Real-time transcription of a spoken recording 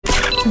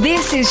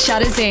This is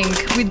Shutters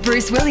Inc. with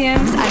Bruce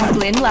Williams and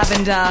Glenn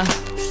Lavender.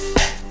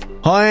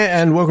 Hi,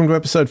 and welcome to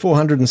episode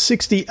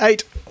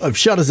 468 of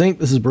Shutters Inc.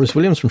 This is Bruce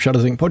Williams from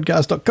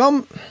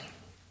shuttersincpodcast.com.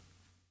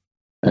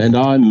 And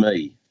I'm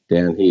me,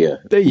 down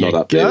here. There you Not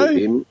up go. there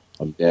with him.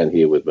 I'm down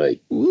here with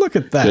me. Look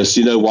at that. Because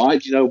you know why?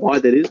 Do you know why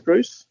that is,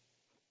 Bruce?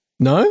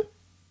 No?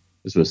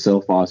 Because we're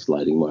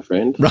self-isolating, my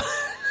friend. Right.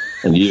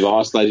 And you've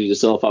isolated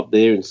yourself up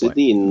there in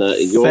Sydney, in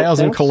your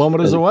 1,000 house.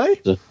 kilometres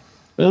away?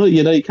 Well,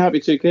 you know, you can't be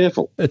too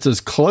careful. It's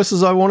as close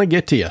as I want to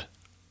get to you.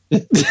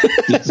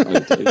 Yes, I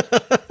do.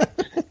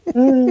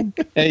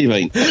 How you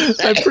been?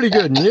 So pretty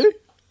good, and you?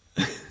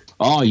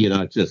 Oh, you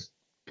know, just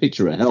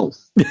picture of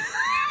health.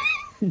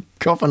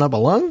 Coughing up a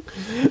lung?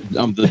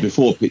 I'm the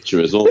before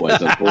picture, as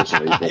always,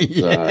 unfortunately.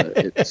 But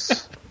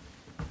it's...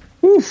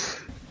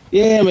 Oof.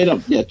 Yeah, I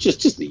mean,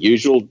 just the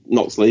usual,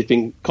 not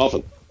sleeping,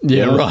 coughing.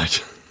 Yeah, you know?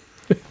 right.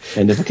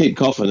 And if I keep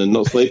coughing and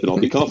not sleeping, I'll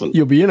be coughing.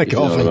 You'll be in a You know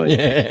coffin. what I mean?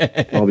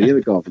 Yeah. I'll be in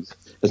a coffin.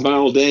 As my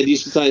old dad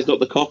used to say, it's not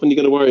the coffin you're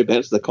going to worry about,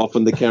 it's the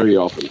coffin they carry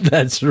you off.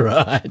 That's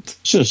right.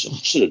 Should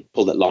have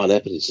pulled that line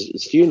up at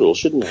his funeral,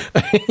 shouldn't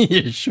I?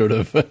 You should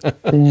have.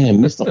 Yeah,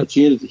 missed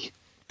opportunity.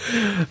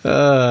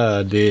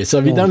 Oh, dear. So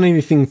have you done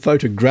anything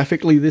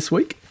photographically this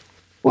week?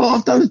 Well,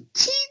 I've done a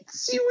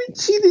teensy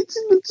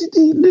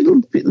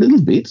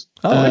little bit.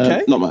 Oh,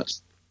 okay. Not much.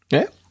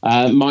 Yeah.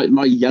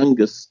 My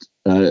youngest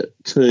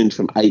turned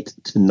from 8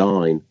 to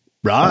 9.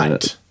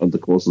 Right. On the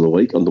course of the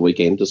week, on the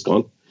weekend, just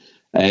gone.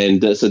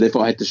 And so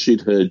therefore I had to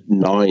shoot her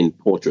 9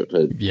 portrait,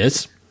 her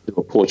Yes.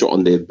 little portrait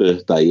on their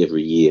birthday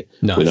every year.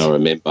 Nice. When I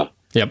remember.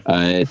 Yep.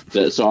 And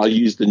so I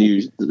used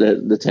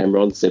the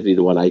Tamron 70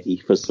 to 180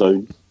 for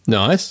Sony.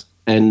 Nice.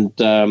 And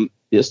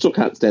still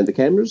can't stand the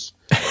cameras,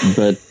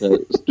 but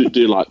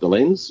do like the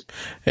lens.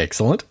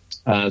 Excellent.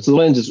 So the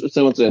lens is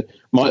so once again,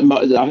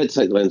 I had to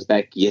take the lens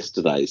back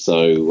yesterday,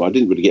 so I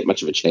didn't really get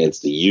much of a chance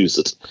to use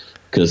it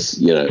because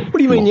What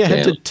do you mean you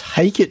had to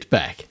take it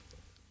back?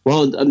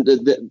 Well,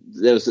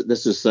 there's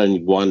just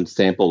only one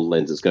sample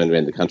lens that's going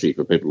around the country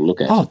for people to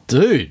look at. Oh,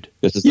 dude.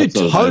 You not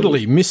sort of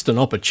totally missed an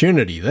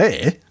opportunity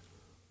there.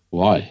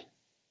 Why?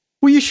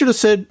 Well, you should have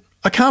said,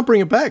 I can't bring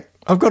it back.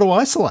 I've got to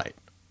isolate.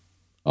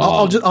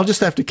 Oh, I'll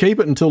just have to keep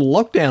it until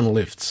lockdown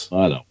lifts.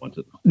 I don't want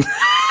it.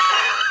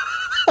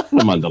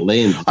 I'm on the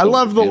lens. I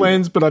love the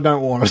lens, but I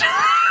don't want it.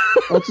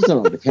 Oh, it's just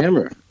not on the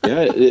camera.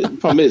 Yeah, the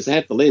problem is,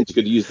 half the lens you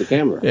could use the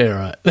camera.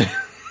 Yeah, right.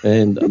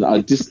 And I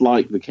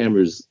dislike the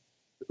cameras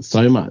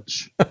so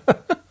much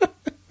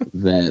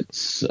that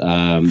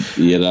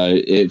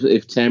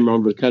if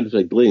Tamron would come to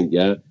say, Glenn,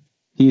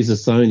 here's a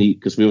Sony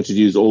because we want you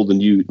to use all the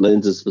new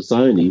lenses for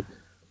Sony.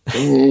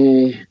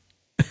 I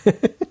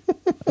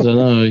don't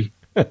know.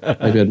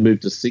 Maybe I'd move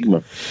to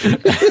Sigma.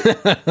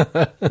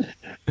 I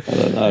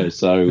don't know.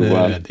 So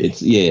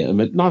it's I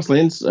mean, nice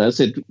lens. I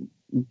said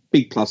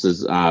big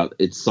pluses are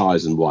its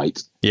size and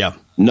weight. Yeah.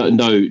 No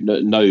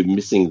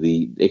missing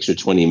the extra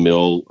 20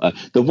 mil.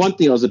 The one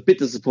thing I was a bit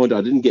disappointed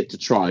I didn't get to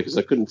try because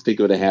I couldn't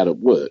figure out how it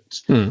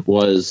worked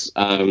was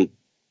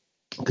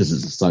because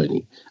it's a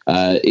Sony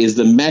is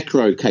the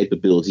macro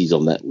capabilities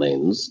on that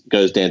lens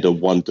goes down to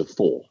 1 to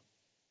 4.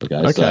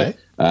 Okay.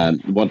 So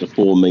 1 to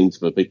 4 means,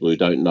 for people who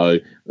don't know,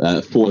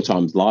 4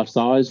 times life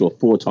size or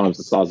 4 times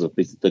the size of a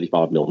piece of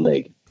 35 mil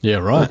neg. Yeah,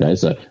 right. Okay,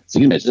 so you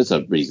can imagine it's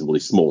a reasonably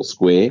small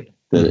square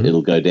that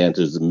it'll go down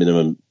to the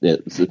minimum.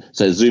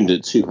 So zoomed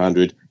at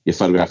 200, you're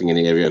photographing an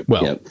area.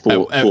 Well,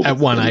 at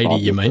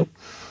 180, you mean?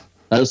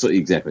 Oh, so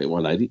exactly, at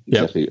 180.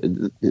 Exactly.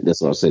 Yep.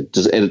 That's what I said.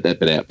 Just edit that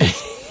bit out.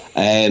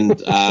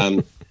 And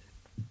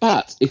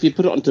but if you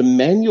put it onto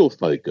manual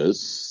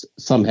focus,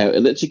 somehow it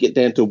lets you get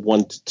down to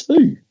 1 to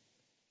 2.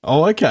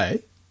 Oh,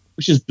 okay.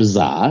 Which is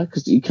bizarre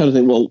because you kind of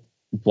think, well,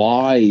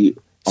 why?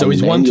 So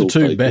is 1 to 2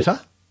 focus, better?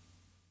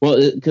 Well,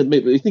 if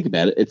you think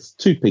about it, it's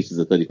 2 pieces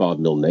of 35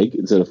 mil neg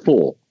instead of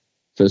 4,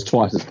 so it's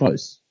twice as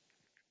close.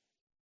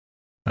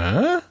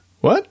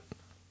 What?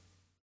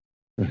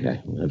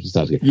 Okay, we'll have to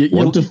start again.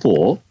 1 to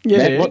 4.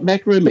 Yeah. What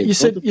macro means? You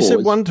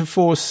said 1 to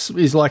 4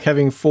 is like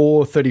having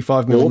 4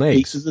 35 mil negs. 4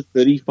 pieces of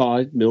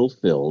 35 mil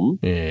film.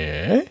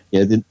 Yeah.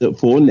 Yeah, the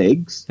 4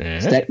 negs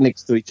stacked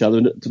next to each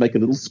other to make a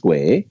little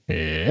square.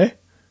 Yeah.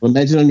 Well,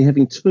 imagine only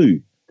having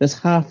 2. That's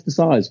half the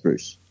size,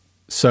 Bruce.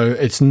 So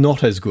it's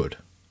not as good.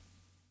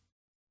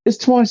 It's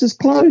twice as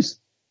close.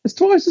 It's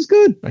twice as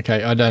good.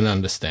 Okay, I don't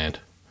understand.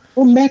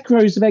 Well,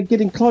 macro is about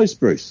getting close,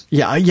 Bruce.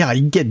 Yeah, I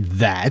get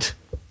that.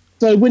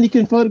 So when you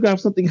can photograph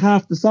something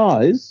half the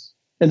size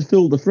and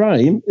fill the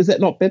frame, is that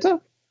not better?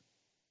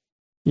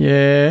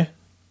 Yeah.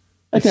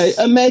 Okay,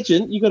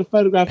 imagine you've got to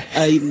photograph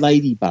a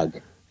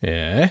ladybug.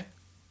 Yeah.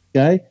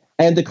 Okay,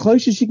 and the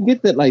closest you can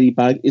get to that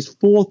ladybug is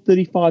 4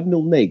 35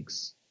 mil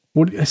negs.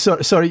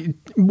 Sorry,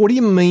 what do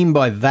you mean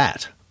by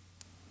that?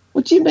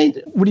 What do you mean?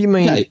 What do you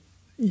mean? Okay,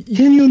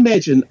 can you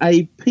imagine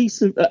a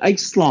piece of a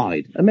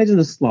slide? Imagine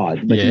a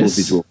slide. Make it more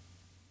visual.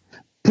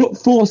 Put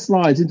 4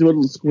 slides into a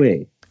little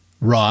square.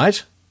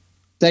 Right.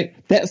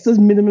 That's the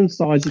minimum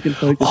size you can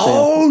focus on.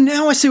 Oh,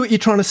 now I see what you're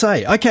trying to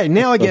say. Okay,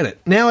 now I get it.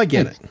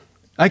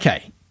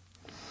 Okay.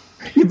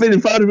 You've been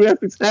in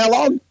photographics how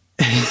long?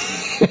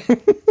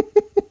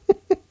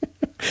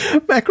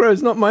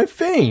 Macro's not my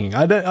thing.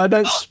 I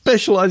don't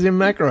specialize in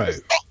macro.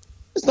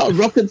 It's not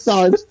rocket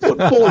science. Put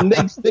 4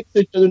 legs next to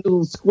each other in a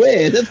little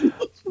square.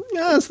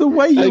 No, it's the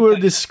way you were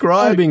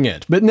describing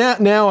it. But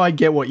now I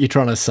get what you're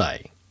trying to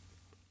say.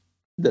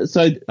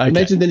 So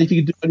imagine then if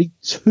you could do only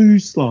 2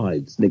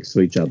 slides next to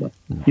each other.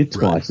 You're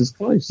twice as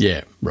close.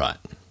 Yeah, right.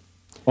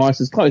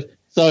 Twice as close.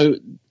 So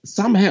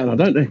somehow, and I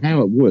don't know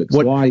how it works.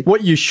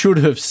 What you should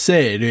have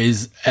said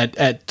is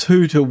at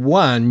 2 to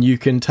 1, you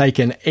can take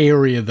an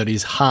area that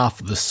is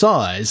half the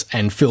size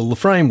and fill the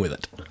frame with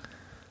it.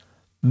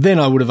 Then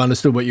I would have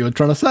understood what you were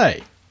trying to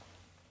say.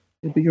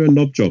 Yeah, but you're a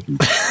knob jockey.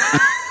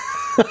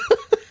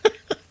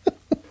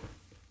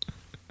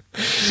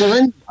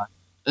 So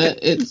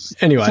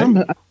anyway,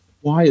 somehow,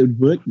 why it would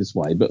work this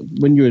way, but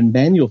when you're in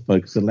manual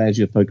focus, it allows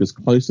you to focus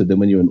closer than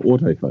when you're in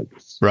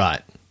autofocus.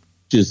 Right.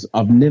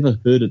 I've never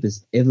heard of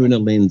this ever in a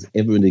lens,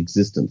 ever in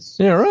existence.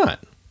 Yeah, right.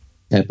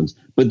 It happens.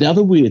 But the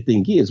other weird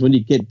thing is when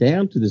you get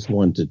down to this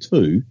 1 to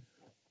 2,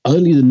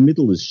 only the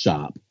middle is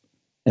sharp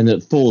and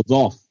it falls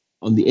off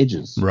on the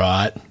edges.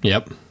 Right.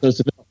 Yep. So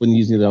it's about when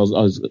using those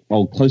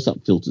old close-up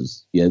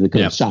filters. Yeah, they're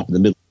kind of sharp in the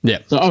middle. Yeah.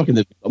 So I reckon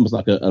they're almost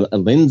like a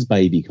lens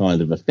baby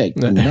kind of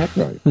effect in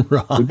macro.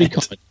 Right. It would be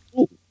kind of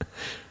cool.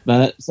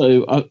 But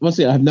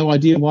honestly, I have no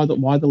idea why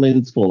the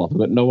lenses fall off. I've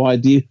got no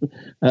idea.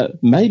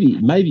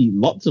 Maybe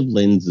lots of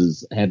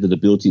lenses have the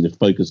ability to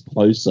focus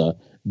closer,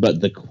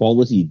 but the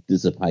quality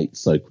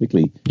dissipates so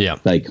quickly. Yeah,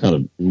 they kind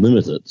of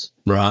limit it.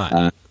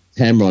 Right.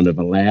 Tamron have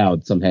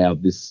allowed somehow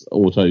this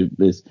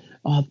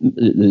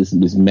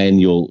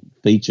manual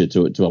feature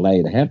to allow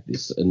you to have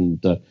this,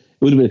 and it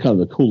would have been kind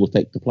of a cool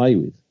effect to play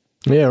with.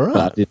 Yeah,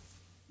 right.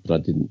 But I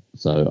didn't,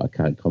 so I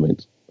can't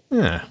comment.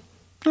 Yeah.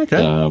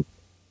 Okay.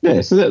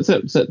 So that's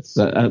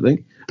I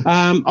think.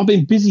 I've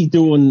been busy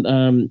doing.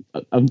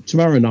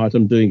 Tomorrow night,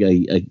 I'm doing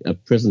a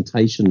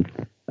presentation,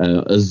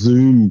 a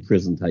Zoom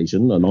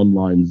presentation, an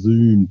online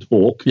Zoom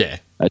talk. Yeah.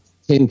 At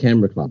 10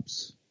 camera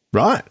clubs.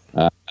 Right.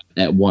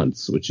 At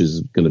once, which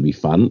is going to be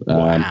fun.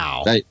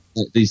 Wow.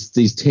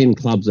 These 10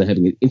 clubs are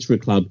having an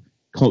intra-club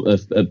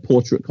a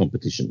portrait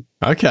competition.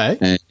 Okay.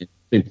 And it's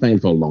been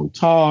planned for a long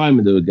time,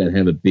 and they were going to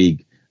have a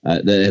big.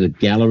 They had a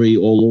gallery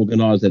all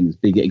organised, and this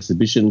big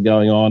exhibition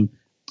going on.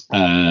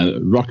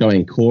 Rocco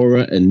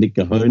Ancora and Nick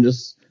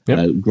Cahonis,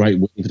 great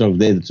wedding photographer.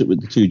 They're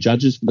the two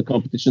judges for the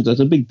competition, so it's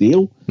a big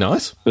deal.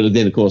 Nice. But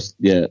then, of course,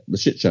 the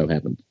shit show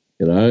happened,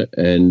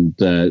 and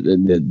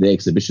the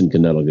exhibition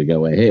can no longer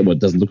go ahead. Well, it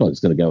doesn't look like it's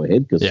going to go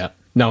ahead because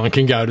no one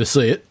can go to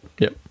see it.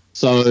 Yep.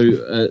 So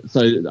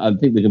I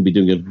think they're going to be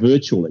doing a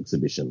virtual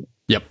exhibition.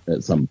 Yep.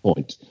 At some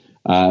point.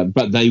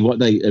 But they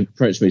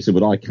approached me and said,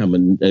 would I come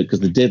and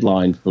because the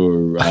deadline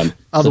for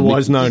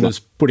otherwise known as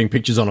putting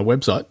pictures on a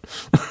website.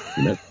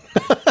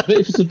 But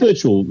if it's a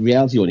virtual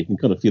reality one, you can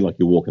kind of feel like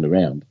you're walking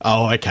around.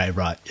 Oh, okay,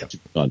 right. Yep.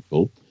 Kind of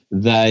cool.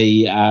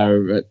 They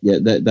are,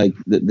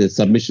 the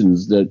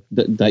submissions, the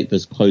date for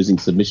closing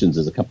submissions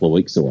is a couple of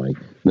weeks away.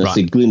 And I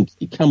said, Glenn, can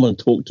you come and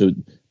talk to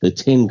the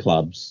 10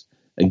 clubs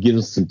and give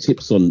us some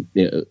tips on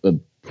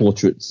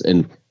portraits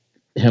and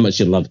how much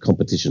you love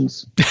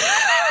competitions.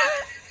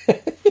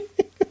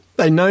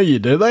 They know you,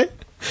 do they?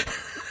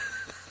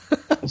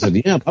 I said,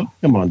 yeah,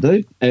 come on,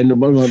 dude. And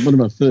one of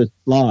my first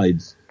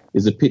slides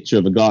is a picture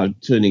of a guy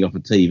turning off a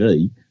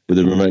TV with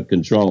a remote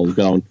control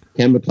going,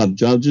 Camera Club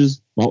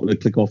judges, might want to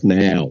click off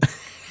now.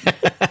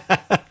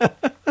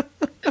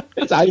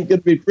 It ain't going to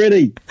be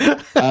pretty.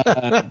 It's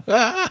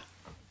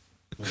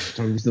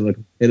a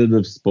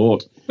competitive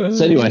sport.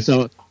 So anyway,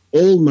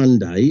 all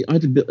Monday, I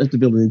had to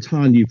build an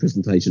entire new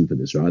presentation for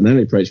this, right? And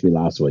they approached me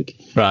last week.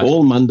 Right.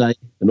 All Monday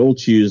and all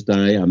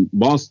Tuesday,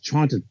 whilst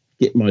trying to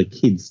get my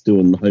kids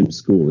doing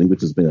homeschooling, which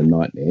has been a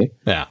nightmare,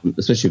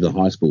 especially for the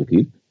high school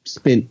kid,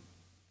 spent,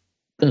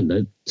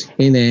 10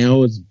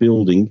 hours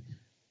building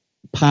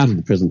part of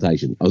the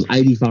presentation. I was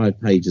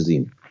 85 pages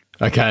in.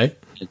 Okay.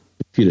 The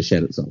computer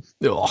shut itself.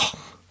 Oh.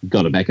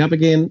 Got it back up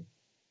again.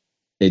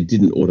 It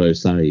didn't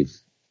auto-save.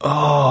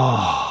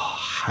 Oh,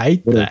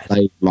 hate that.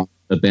 Like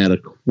about a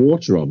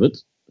quarter of it,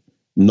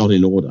 not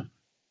in order.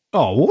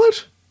 Oh,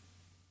 what?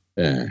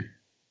 Yeah.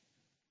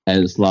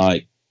 And it's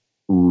like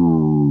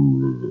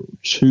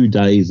 2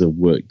 days of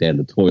work down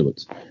the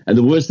toilet. And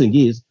the worst thing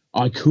is,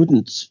 I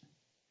couldn't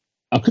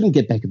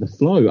get back in the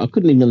flow. I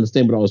couldn't even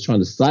understand what I was trying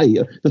to say.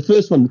 The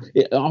first one,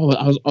 I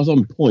was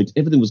on point.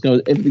 Everything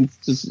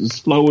just was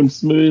flowing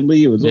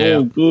smoothly. It was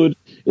all good.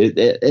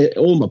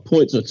 All my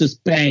points were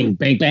just bang,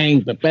 bang,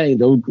 bang, bang, bang.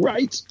 They were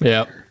great.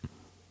 Yeah.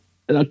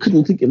 And I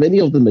couldn't think of any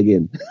of them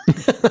again.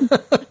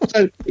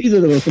 So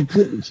either they were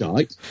completely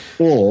shite,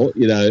 or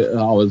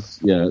I was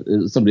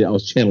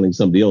channeling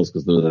somebody else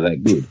because they were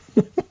that good.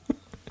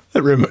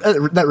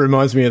 That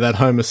reminds me of that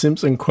Homer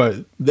Simpson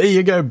quote. There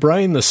you go,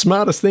 brain, the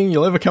smartest thing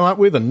you'll ever come up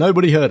with, and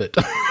nobody heard it.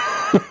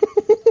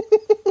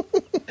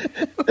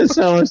 And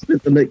so I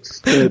spent the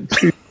next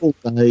 2 full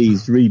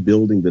days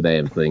rebuilding the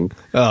damn thing.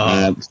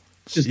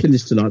 Just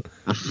finished tonight,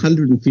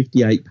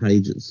 158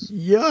 pages.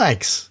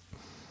 Yikes.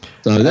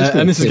 So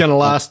and this is going to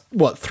last,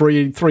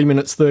 3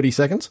 minutes, 30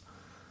 seconds?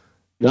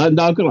 No,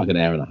 I've got like an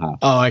hour and a half.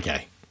 Oh,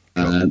 okay.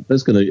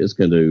 It's going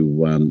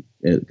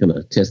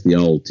to test the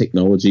old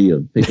technology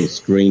of people's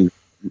screen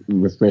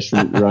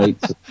refreshment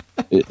rates.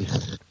 But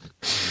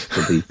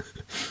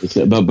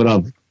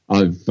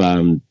I've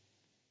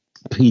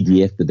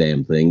PDF the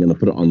damn thing and I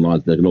put it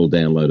online so they can all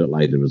download it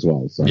later as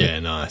well. So yeah,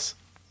 nice.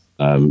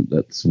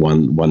 That's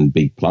one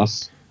big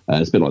plus.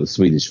 It's a bit like the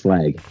Swedish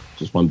flag,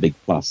 just one big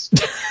plus.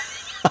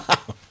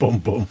 Boom,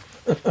 boom.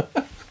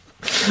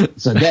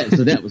 So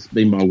that was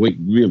been my week,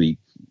 really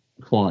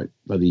quite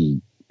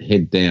bloody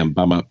head down,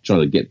 bum up, trying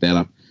to get that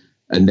up,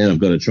 and then I've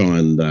got to try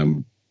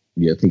and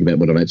think about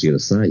what I'm actually going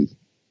to say.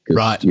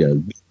 Right.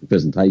 The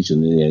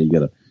presentation, you got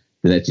to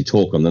then actually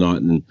talk on the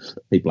night, and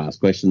people ask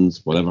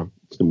questions, whatever.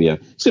 It's gonna be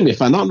a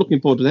fun night. I'm looking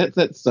forward to that.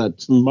 That's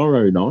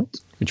tomorrow night,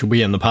 which will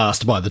be in the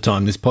past by the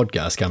time this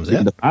podcast comes out.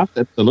 In the past,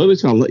 absolutely.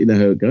 So I'll let you know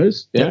how it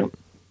goes. Yeah.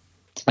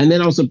 And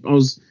then I was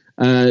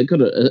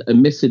got a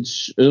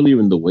message earlier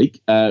in the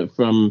week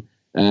from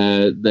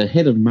the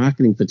head of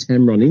marketing for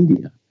Tamron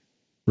India.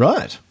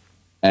 Right.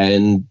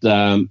 And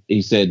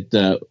he said,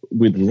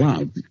 we'd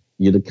love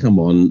you to come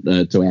on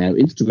to our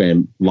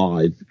Instagram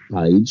live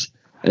page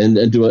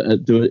and do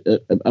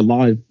a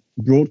live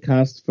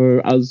broadcast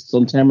for us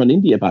on Tamron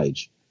India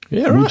page.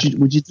 Yeah, right.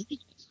 Would you do it?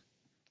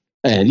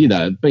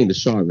 And, being the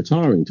shy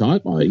retiring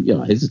type, I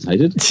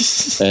hesitated.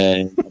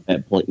 And at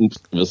that point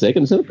for a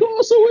second, I said, of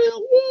course I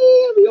will.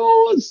 Yeah,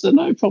 yours. So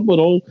no problem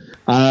at all.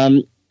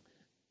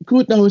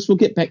 Good. No, we'll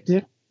get back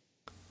there.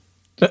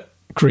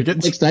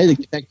 Crickets. Next day, they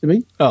get back to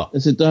me. Oh. I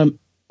said, the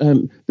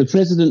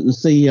president and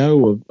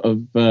CEO of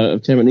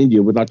Tamron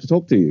India would like to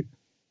talk to you.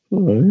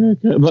 Oh,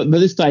 okay. But by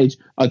this stage,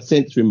 I'd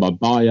sent through my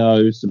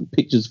bio, some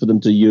pictures for them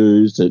to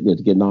use to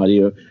get an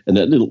idea, and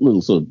that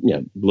little sort of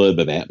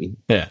blurb about me.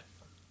 Yeah.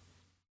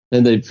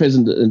 And the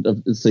president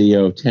of the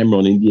CEO of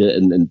Tamron India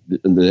and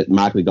the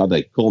marketing guy,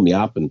 they call me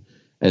up and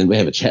we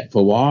have a chat for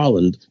a while.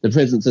 And the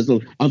president says,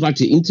 "Look, I'd like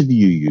to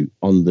interview you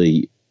on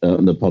the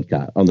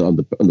podcast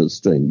on the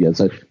stream." Yeah,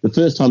 so the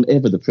first time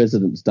ever the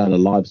president's done a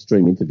live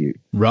stream interview,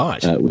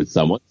 right, with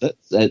someone.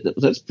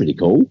 That's pretty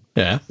cool.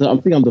 Yeah, so I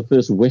think I'm the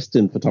first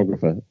Western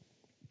photographer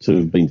to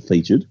have been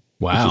featured.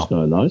 Wow, which is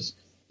kind of nice.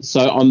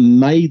 So on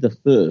May the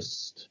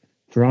 1st,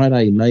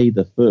 Friday, May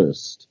the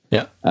 1st,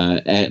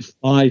 at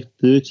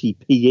 5:30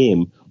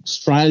 p.m.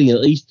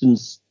 Australian Eastern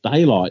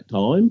Daylight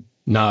Time.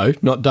 No,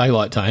 not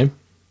daylight time.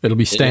 It'll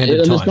be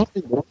standard time.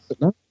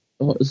 No.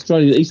 Oh,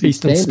 Australian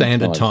Eastern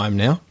Standard time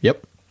now.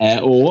 Yep.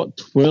 Or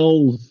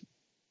 12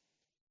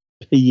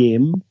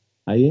 p.m.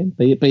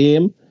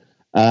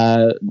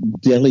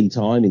 Delhi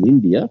time in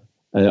India.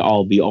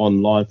 I'll be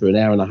online for an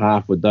hour and a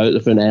half for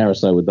an hour or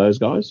so with those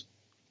guys.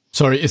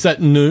 Sorry, is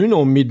that noon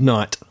or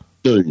midnight?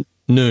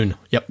 Noon.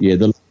 Yep. Yeah,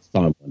 the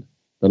lunchtime one.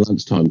 The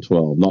lunchtime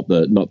 12, not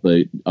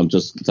the. I'm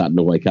just starting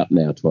to wake up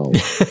now 12.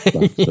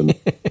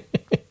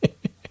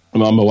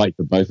 I'm awake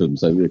for both of them,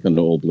 so it kind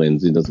of all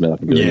blends in. Doesn't matter. I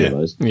can do any of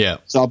those. Yeah.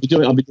 So I'll be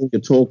doing a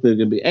talk. They're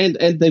going to be, and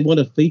they want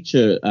to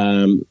feature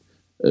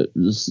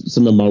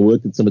some of my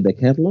work in some of their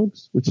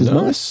catalogues, which is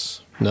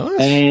nice. Nice.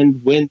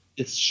 And when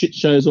this shit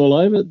show's all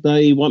over,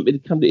 they want me to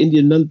come to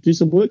India and do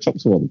some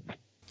workshops for them.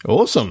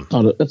 Awesome.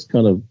 That's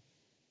kind of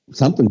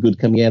something good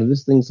coming out of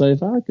this thing so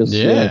far. Because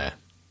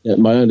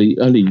my only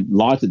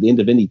light at the end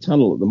of any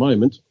tunnel at the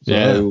moment.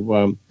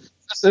 So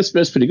that's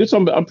pretty good.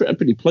 So I'm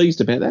pretty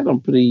pleased about that. I'm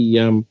pretty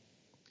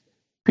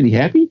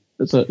happy.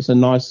 It's a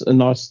nice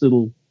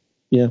little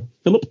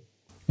fillip.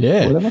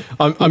 Yeah,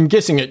 I'm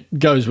guessing it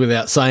goes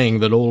without saying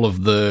that all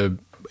of the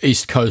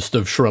east coast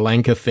of Sri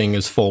Lanka thing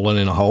has fallen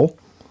in a hole.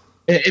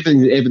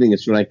 Everything in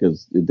Sri Lanka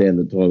is down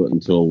the toilet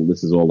until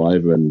this is all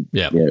over and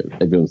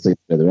everyone sees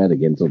where they're at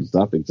again, sort of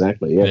stuff.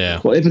 Exactly. Yeah.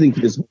 Well, everything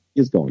for this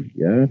is gone.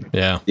 Yeah.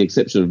 Yeah. The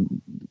exception of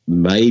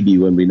maybe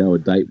when we know a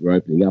date we're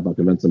opening up, I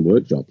can run some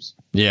workshops.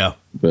 Yeah.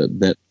 But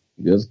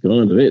that's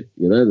kind of it.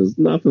 There's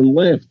nothing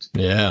left.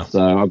 Yeah.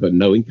 So I've got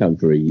no income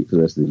for the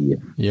rest of the year.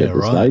 Yeah. At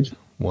this stage.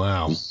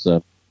 Wow. It's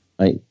a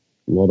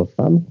lot of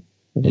fun.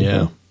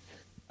 Yeah.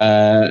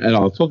 And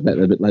I'll talk about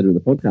that a bit later in the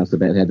podcast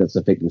about how that's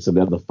affecting some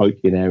of the other folk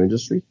in our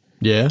industry.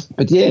 Yeah.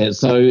 But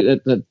so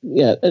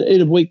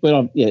in a week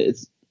where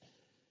it's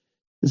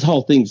this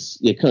whole thing's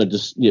kind of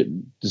just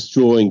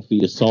destroying for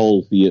your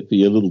soul, for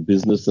your little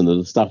business and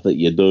the stuff that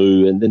you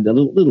do, and then a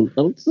little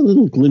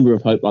glimmer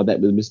of hope like that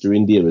with Mr.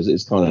 India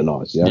is kind of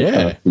nice.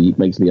 Yeah. It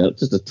makes me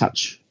just a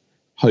touch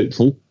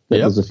hopeful that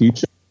there's a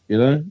future.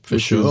 For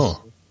sure,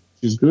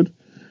 which is good.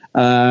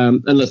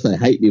 Unless they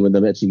hate me when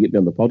they actually get me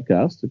on the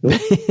podcast, of course.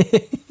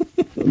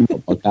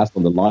 Not podcast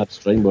on the live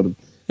stream.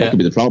 That could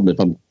be the problem if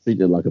I'm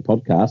treating it like a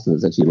podcast and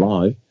it's actually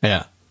live.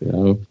 Yeah.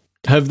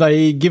 Have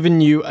they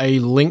given you a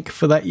link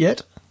for that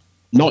yet?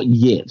 Not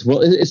yet.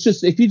 Well, it's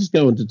just if you just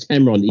go into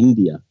Tamron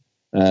India,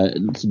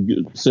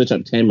 search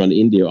up Tamron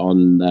India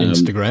on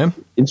Instagram.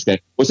 Well,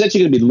 it's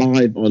actually going to be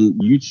live on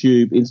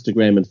YouTube,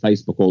 Instagram, and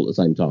Facebook all at the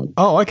same time.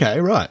 Oh, okay,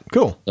 right,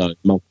 cool. So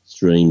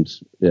multi-streamed,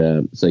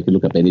 so you can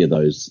look up any of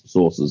those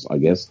sources, I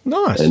guess.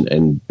 Nice,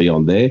 and be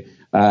on there.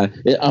 I've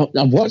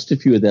watched a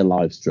few of their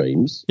live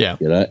streams. Yeah,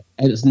 and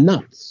it's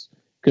nuts.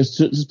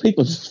 because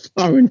people are just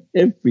firing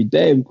every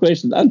damn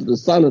question under the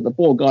sun at the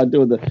poor guy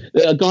doing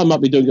a guy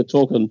might be doing a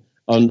talk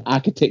on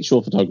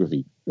architectural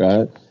photography,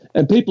 right?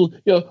 And people,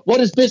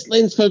 what is best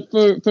lens for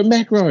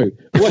macro?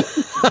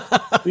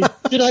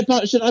 Should I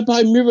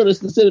buy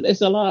mirrorless instead of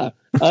SLR?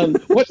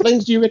 What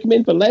lens do you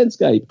recommend for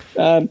landscape?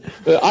 I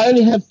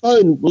only have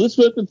phone. Will this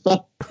work with phone?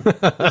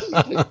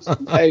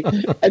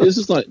 And it's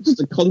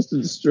just a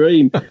constant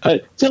stream.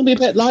 Tell me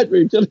about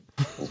Lightroom.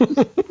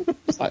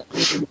 It's like,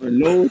 oh my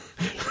Lord.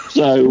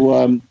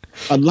 So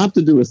I'd love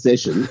to do a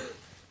session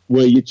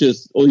where all you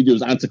do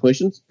is answer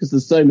questions, because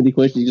there's so many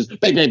questions. You just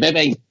bang, bang, bang,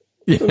 bang.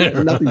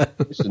 Yeah, nothing to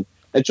question.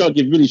 And try to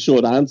give really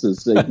short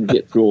answers so you can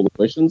get through all the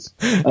questions.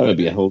 That would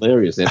be a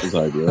hilarious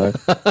episode,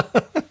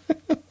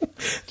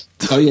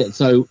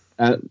 So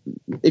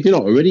if you're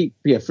not already,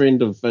 be a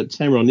friend of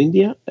Tamron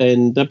India.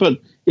 And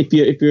but if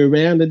you're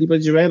around,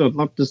 anybody's around, I'd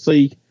love to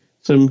see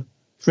some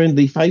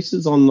friendly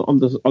faces on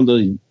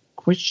the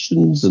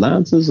questions and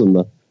answers and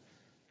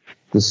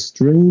the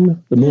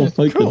stream. The more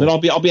folk, cool. But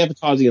I'll be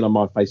advertising it on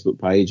my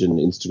Facebook page and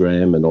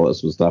Instagram and all that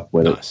sort of stuff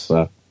when it's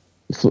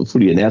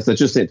fully announced. I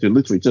just sent through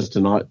literally just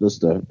tonight,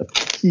 just a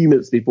few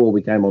minutes before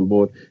we came on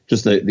board,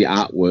 just the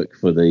artwork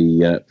for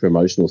the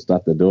promotional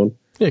stuff they're doing.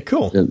 Yeah,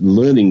 cool.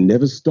 Learning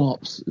never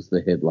stops is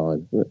the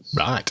headline. That's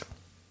right.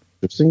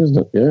 Interesting, isn't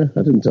it? Yeah,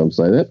 I didn't tell them to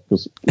say that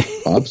because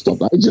I've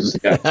stopped ages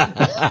ago.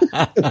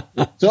 What are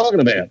you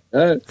talking about?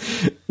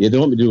 They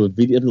want me to do a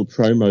little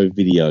promo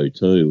video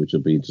too, which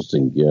will be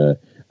interesting.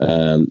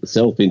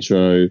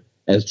 Self-intro,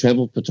 as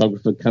travel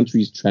photographer,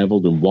 countries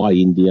travelled and why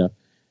India,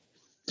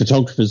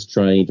 photographers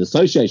trained,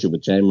 association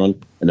with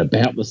Tamron, and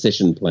about the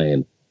session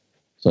plan.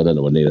 So I don't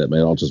know what any of that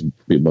means. I'll just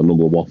be my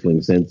normal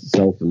waffling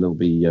self and they'll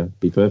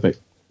be perfect.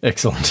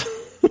 Excellent.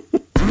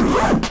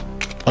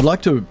 I'd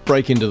like to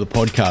break into the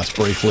podcast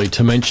briefly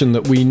to mention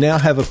that we now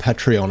have a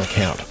Patreon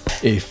account.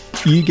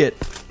 If you get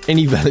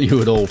any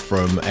value at all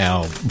from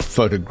our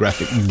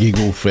photographic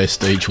giggle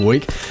fest each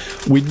week,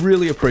 we'd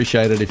really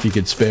appreciate it if you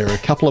could spare a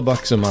couple of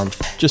bucks a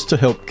month just to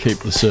help keep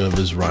the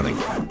servers running.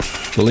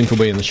 The link will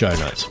be in the show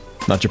notes.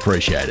 Much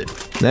appreciated.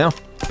 Now,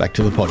 back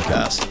to the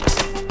podcast.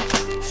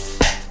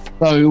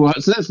 So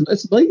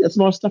that's me. That's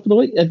my stuff of the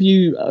week. Have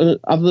you,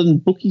 other than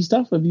bookie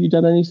stuff, have you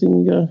done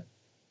anything?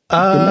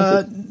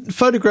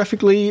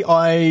 Photographically,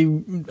 I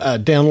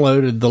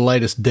downloaded the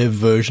latest dev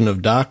version of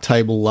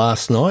Darktable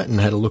last night and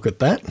had a look at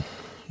that.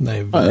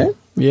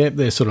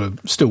 They're sort of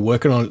still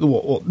working on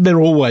it.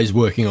 They're always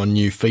working on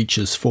new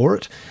features for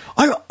it.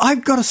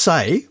 I've got to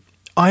say,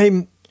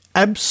 I'm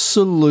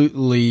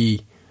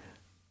absolutely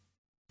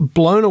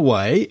blown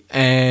away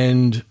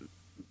and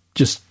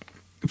just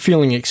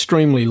feeling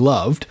extremely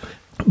loved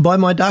by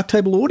my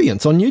Darktable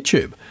audience on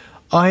YouTube.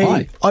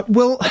 I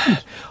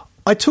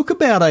took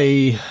about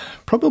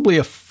probably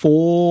a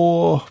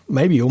 4,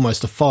 maybe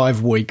almost a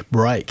 5-week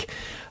break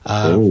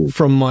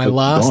from my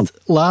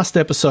last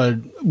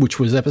episode, which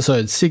was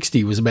episode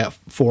 60, was about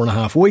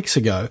 4.5 weeks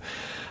ago.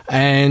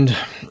 And,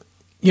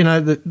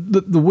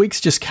 the weeks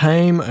just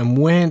came and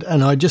went,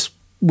 and I just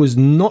was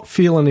not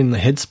feeling in the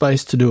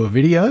headspace to do a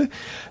video.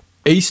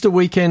 Easter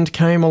weekend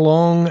came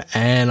along,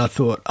 and I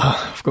thought,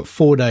 I've got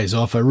 4 days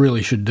off. I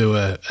really should do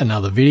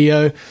another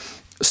video.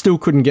 Still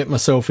couldn't get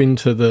myself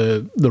into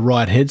the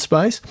right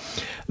headspace.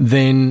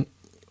 Then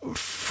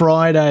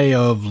Friday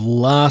of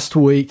last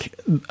week,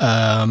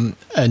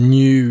 a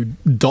new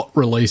dot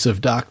release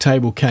of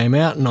Darktable came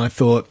out, and I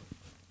thought,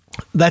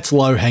 that's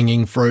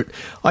low-hanging fruit.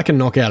 I can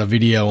knock out a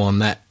video on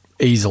that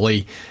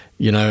easily,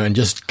 and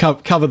just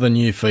cover the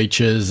new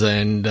features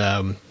and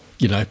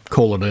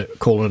call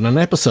it an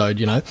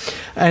episode,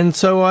 And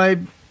so I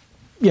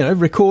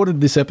recorded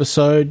this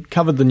episode,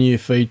 covered the new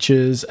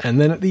features, and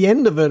then at the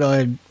end of it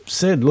I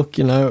said, look,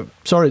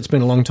 sorry it's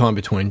been a long time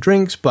between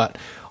drinks, but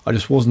I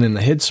just wasn't in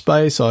the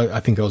headspace.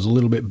 I think I was a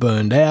little bit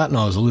burned out, and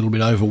I was a little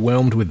bit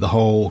overwhelmed with the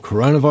whole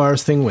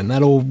coronavirus thing when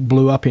that all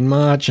blew up in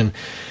March.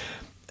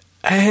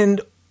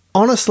 And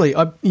honestly,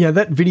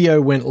 that video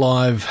went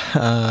live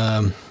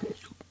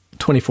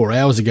 24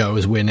 hours ago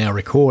as we're now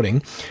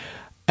recording.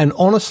 And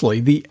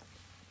honestly,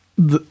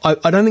 I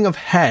don't think I've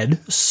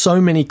had so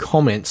many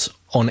comments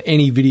on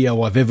any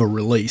video I've ever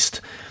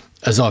released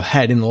as I've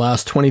had in the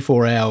last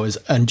 24 hours,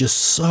 and just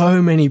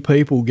so many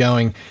people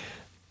going,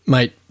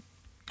 mate,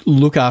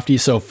 look after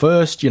yourself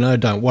first,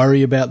 don't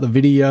worry about the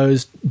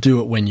videos,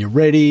 do it when you're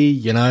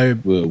ready,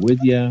 We're with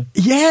you.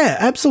 Yeah,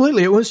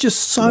 absolutely. It was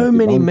just so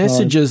many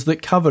messages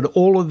that covered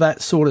all of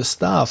that sort of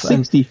stuff.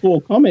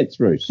 64 comments,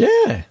 Bruce.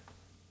 Yeah.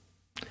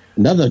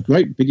 Another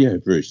great video,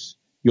 Bruce.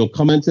 Your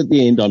comments at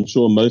the end, I'm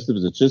sure most of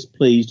us are just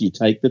pleased you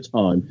take the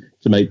time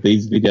to make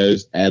these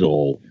videos at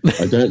all.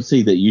 I don't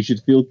see that you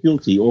should feel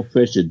guilty or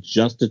pressured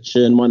just to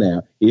churn one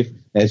out if,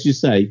 as you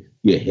say,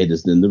 your head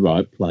isn't in the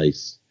right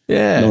place.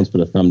 Yeah. No one's put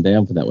a thumb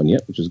down for that one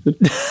yet, which is good.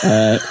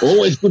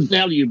 Always good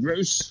value,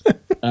 Bruce.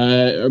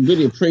 I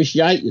really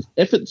appreciate your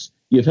efforts.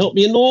 You've helped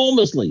me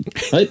enormously.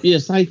 Hope you're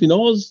safe in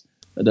Oz.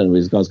 I don't know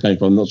where this guy's came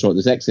from. I'm not sure what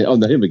this accent. Oh,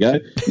 no, here we go.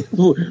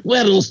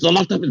 We're all still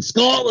locked up in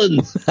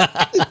Scotland.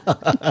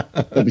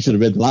 Probably should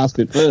have read the last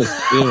bit first.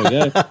 There we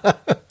go.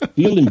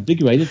 Feel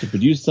invigorated to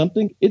produce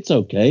something? It's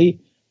okay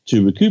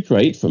to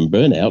recuperate from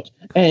burnout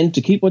and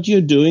to keep what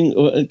you're doing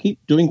or keep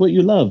doing what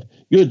you love.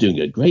 You're doing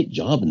a great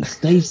job and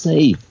stay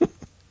safe.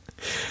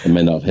 I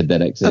may not have had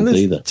that accent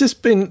either.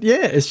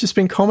 It's just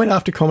been comment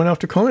after comment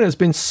after comment. It's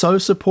been so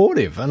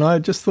supportive. And I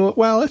just thought,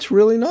 wow, that's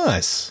really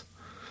nice.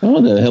 Oh,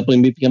 they're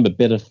helping me become a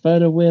better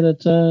photo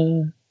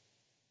editor.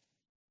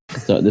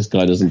 So this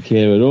guy doesn't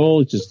care at all.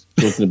 He's just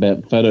talking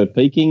about photo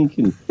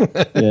peaking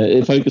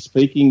and focus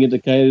peaking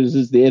indicators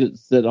is the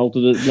edits that alter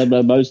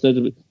it. Most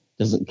edit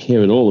doesn't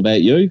care at all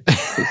about you.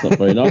 It's not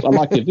very nice. I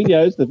like your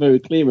videos. They're very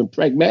clear and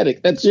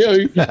pragmatic. That's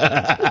you.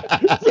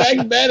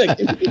 Pragmatic.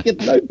 If you get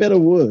no better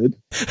word,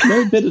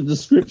 no better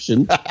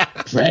description,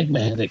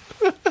 pragmatic.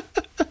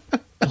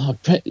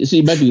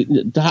 See, maybe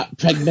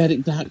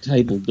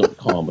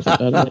pragmaticdarktable.com or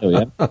something. There we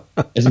are.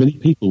 As many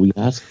people, we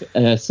ask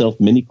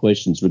ourselves many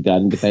questions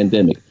regarding the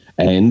pandemic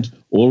and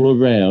all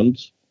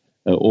around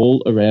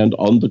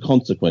on the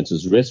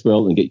consequences. Rest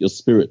well and get your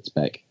spirits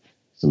back.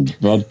 Some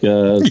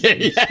vodka.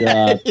 Here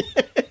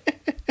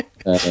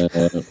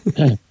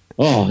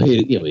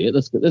we are.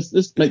 Let's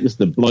make this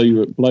the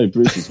blow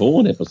Bruce's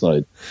horn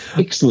episode.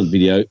 Excellent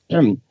video.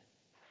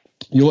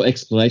 Your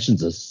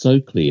explanations are so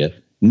clear.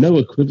 No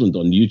equivalent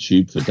on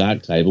YouTube for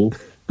Darktable.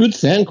 Good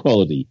sound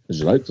quality. I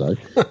should hope so.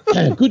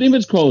 Good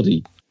image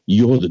quality.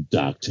 You're the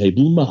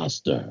Darktable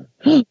master.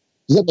 Does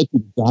that make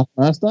you Dark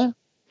Master?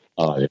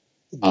 I am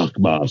Dark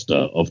Master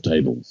of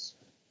Tables.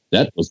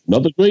 That was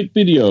another great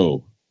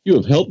video. You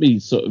have helped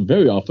me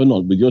very often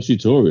with your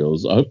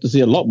tutorials. I hope to see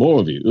a lot more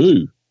of you.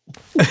 Ooh.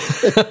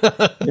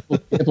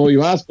 Careful what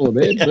you ask for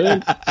there,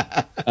 Bern.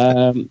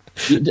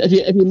 Have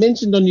you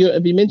mentioned on any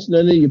of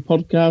your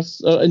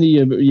podcasts or any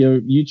of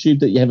your YouTube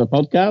that you have a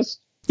podcast?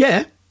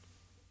 Yeah.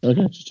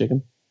 Okay, just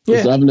checking.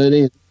 Yeah. I haven't heard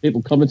any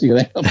people commenting on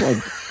our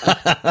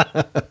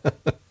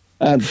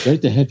podcast.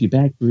 Great to have you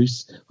back,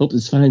 Bruce. Hope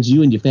this finds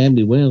you and your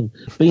family well.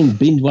 Been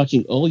binge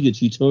watching all your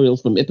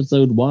tutorials from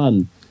episode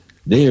 1.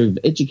 They have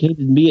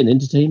educated me and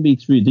entertained me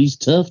through these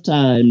tough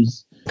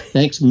times.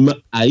 Thanks,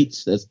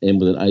 8. That's M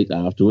with an 8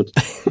 after it.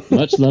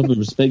 Much love and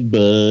respect,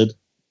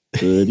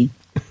 Birdie.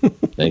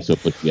 Thanks for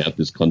putting out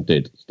this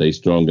content. Stay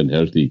strong and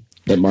healthy.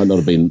 That might not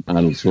have been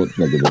Arnold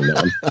Schwarzenegger on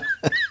that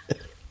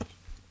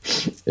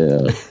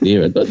one.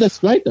 Yeah, but that's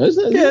great, though.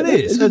 Isn't it? Yeah, it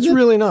is. That's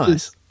really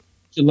nice.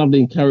 It's a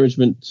lovely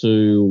encouragement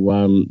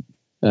to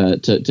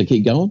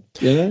keep going.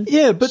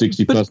 Yeah, but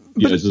 60 plus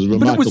years is a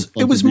remarkable.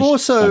 It was more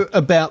so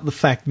about the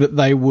fact that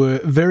they were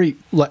very,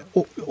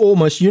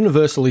 almost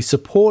universally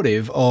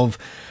supportive of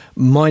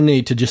my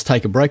need to just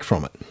take a break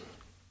from it.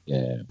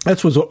 Yeah,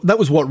 that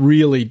was what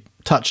really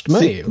touched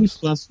me. 60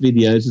 plus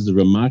videos is a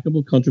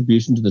remarkable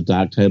contribution to the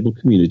Darktable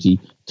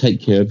community.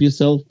 Take care of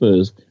yourself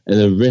first, and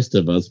the rest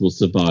of us will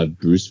survive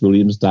Bruce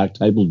Williams'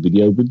 Darktable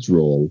video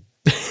withdrawal.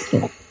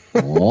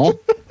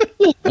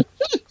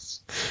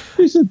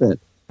 Who said that?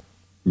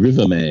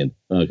 Riverman.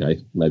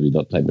 Okay, maybe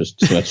not take much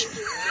too much.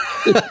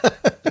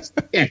 But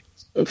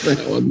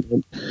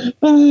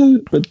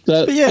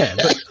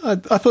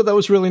I thought that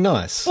was really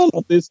nice. I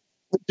love this.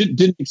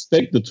 Didn't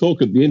expect the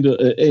talk at the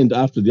end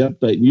after the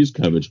update news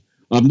coverage.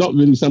 I've not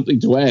really something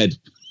to add.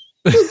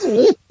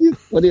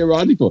 What are you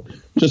writing for?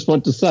 Just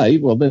want to say,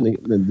 well, then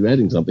they're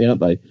adding something, aren't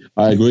they?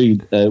 I agree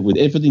with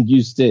everything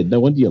you said. No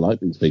wonder you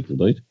like these people,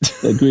 dude.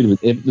 They agree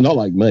with everything, not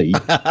like me.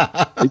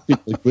 These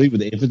people agree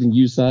with everything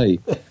you say.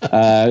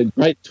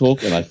 Great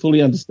talk, and I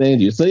fully understand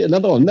you. See,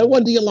 another one. No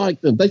wonder you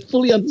like them. They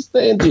fully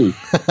understand you.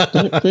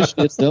 Don't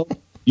pressure yourself.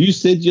 You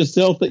said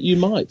yourself that you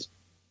might.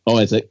 Oh,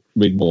 I say,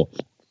 read more.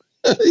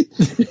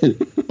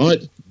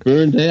 Might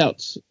burned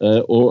out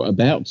or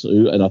about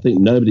to, and I think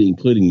nobody,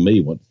 including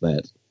me, wants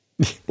that.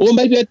 Or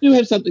maybe I do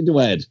have something to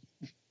add.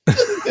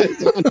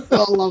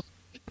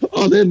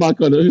 They're my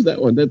kind of. Who's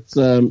that one? That's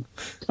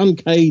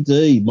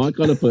KD, my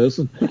kind of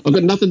person. I've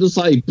got nothing to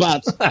say,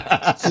 but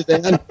sit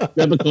down,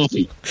 grab a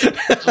coffee.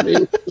 I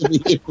mean, we'll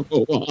be here for a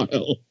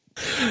while.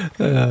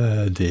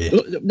 Oh dear.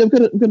 We've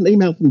got an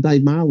email from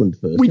Dave Marland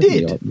first. We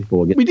did. We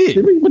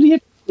did. What do you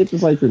have to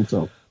say for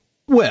himself?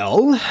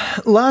 Well,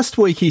 last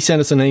week he sent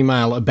us an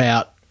email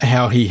about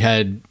how he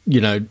had,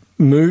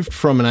 moved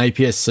from an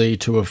APS-C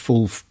to a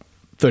full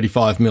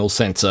 35mm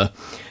sensor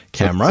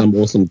camera. Some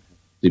awesome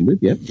thing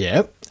with, yeah.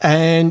 Yeah.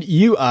 And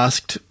you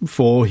asked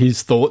for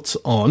his thoughts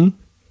on,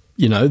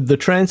 the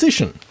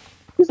transition.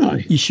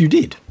 Yes, you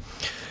did.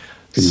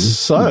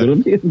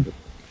 So,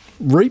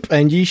 reap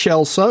and ye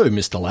shall sow,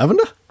 Mr.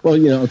 Lavender. Well,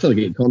 I'm trying to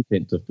get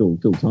content to fill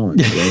time.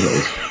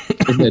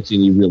 If that's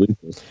any real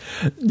interest.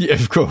 Yeah,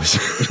 of course.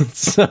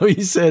 So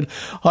he said,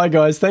 "Hi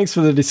guys, thanks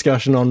for the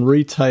discussion on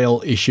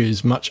retail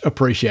issues. Much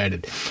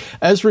appreciated.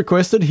 As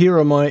requested, here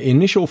are my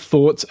initial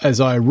thoughts as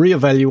I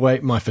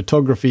reevaluate my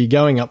photography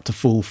going up to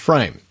full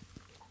frame.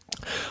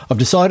 I've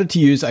decided to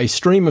use a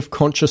stream of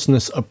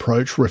consciousness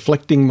approach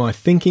reflecting my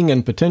thinking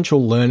and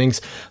potential learnings.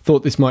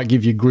 Thought this might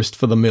give you grist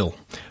for the mill.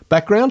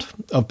 Background,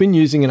 I've been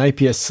using an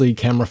APS-C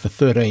camera for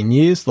 13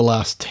 years, the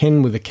last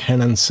 10 with a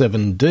Canon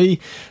 7D,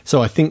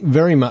 so I think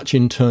very much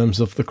in terms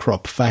of the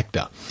crop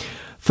factor.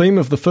 Theme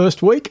of the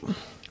first week,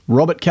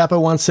 Robert Capa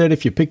once said,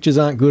 if your pictures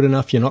aren't good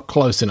enough, you're not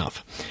close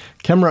enough.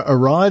 Camera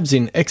arrives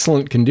in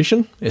excellent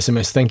condition.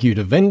 SMS thank you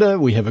to vendor.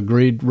 We have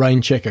agreed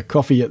rain checker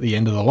coffee at the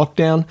end of the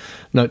lockdown.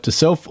 Note to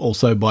self,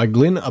 also by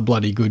Glyn, a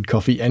bloody good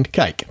coffee and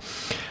cake.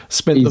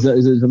 He's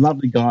a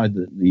lovely guy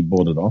that he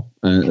bought it off,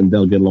 and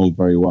they'll get along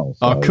very well.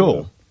 So,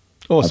 cool.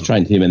 Awesome. I've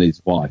trained him and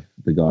his wife,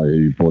 the guy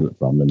who bought it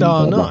from. And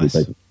nice.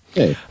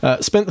 Yeah.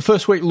 Spent the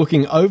first week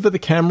looking over the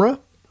camera,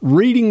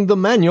 reading the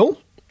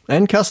manual,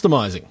 and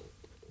customising.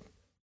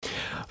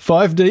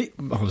 5D.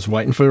 I was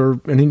waiting for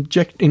an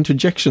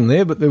interjection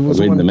there, but there was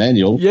reading the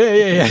manual.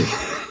 Yeah.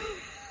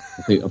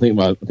 I think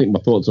my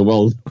thoughts are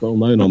well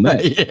known on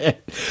that. Yeah.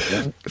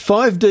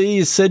 5D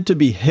is said to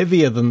be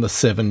heavier than the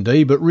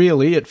 7D, but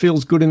really it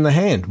feels good in the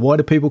hand. Why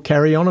do people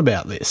carry on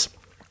about this?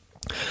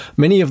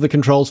 Many of the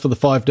controls for the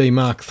 5D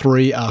Mark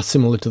III are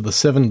similar to the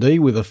 7D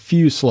with a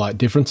few slight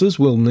differences.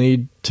 We'll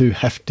need to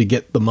have to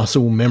get the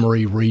muscle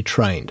memory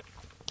retrained.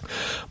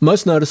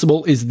 Most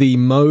noticeable is the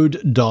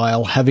mode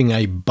dial having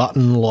a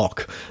button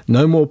lock.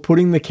 No more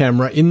putting the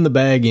camera in the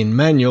bag in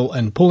manual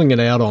and pulling it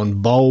out on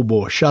bulb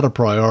or shutter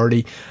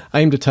priority.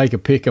 Aim to take a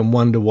pic and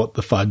wonder what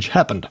the fudge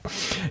happened.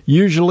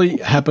 Usually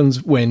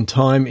happens when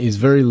time is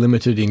very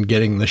limited in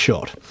getting the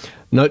shot.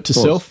 Note to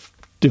self,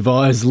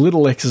 devise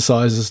little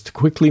exercises to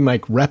quickly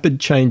make rapid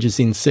changes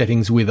in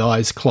settings with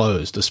eyes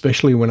closed,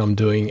 especially when I'm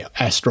doing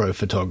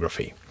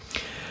astrophotography.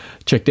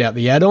 Checked out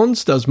the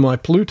add-ons. Does my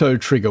Pluto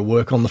trigger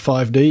work on the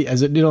 5D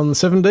as it did on the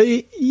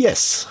 7D?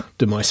 Yes.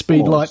 Do my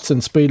speed lights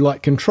and speed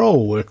light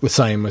control work the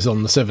same as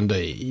on the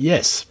 7D?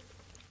 Yes.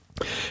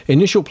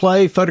 Initial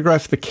play,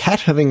 photograph the cat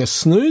having a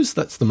snooze.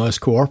 That's the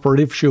most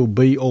cooperative she'll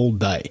be all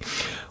day.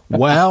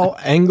 Wow,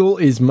 angle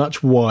is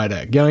much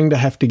wider. Going to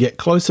have to get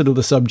closer to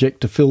the subject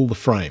to fill the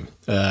frame.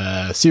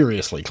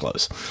 Seriously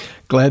close.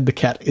 Glad the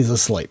cat is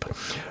asleep.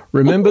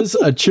 Remembers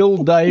a chill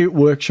day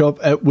workshop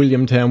at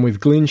Williamtown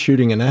with Glyn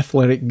shooting an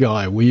athletic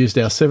guy. We used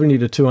our 70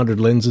 to 200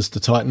 lenses to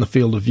tighten the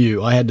field of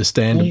view. I had to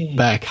stand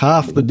back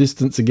half the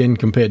distance again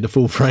compared to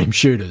full frame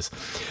shooters.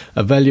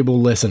 A valuable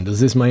lesson.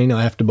 Does this mean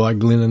I have to buy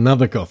Glyn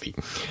another coffee?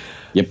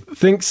 Yep.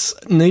 Thinks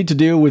need to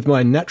deal with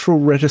my natural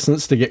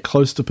reticence to get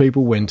close to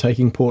people when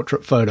taking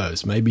portrait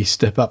photos. Maybe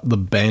step up the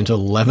banter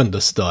lavender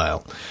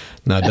style.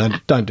 No,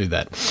 don't do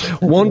that.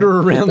 Wander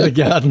around the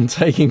garden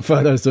taking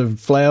photos of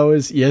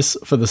flowers. Yes,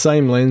 for the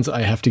same lens,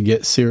 I have to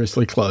get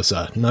seriously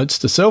closer. Notes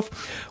to self.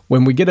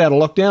 When we get out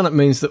of lockdown, it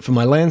means that for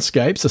my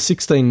landscapes, a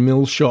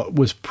 16mm shot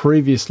was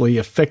previously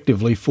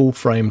effectively full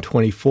frame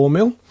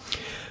 24mm.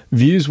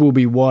 Views will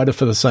be wider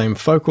for the same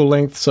focal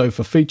length, so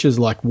for features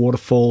like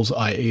waterfalls,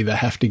 I either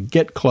have to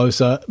get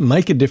closer,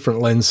 make a different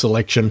lens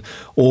selection,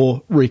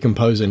 or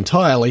recompose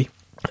entirely,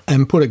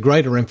 and put a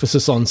greater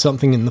emphasis on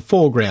something in the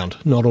foreground,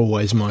 not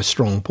always my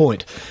strong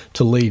point,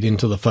 to lead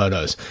into the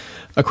photos.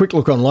 A quick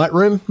look on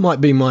Lightroom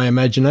might be my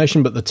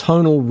imagination, but the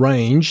tonal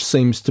range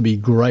seems to be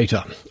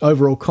greater.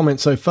 Overall comment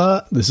so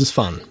far, this is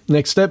fun.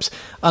 Next steps,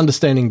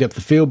 understanding depth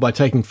of field by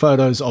taking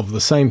photos of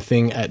the same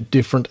thing at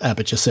different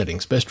aperture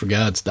settings. Best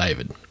regards,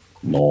 David.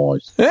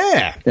 Nice.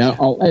 Yeah. Now,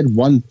 I'll add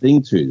one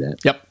thing to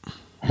that. Yep.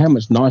 How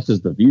much nicer is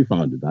the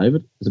viewfinder,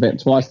 David? It's about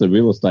twice the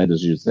real estate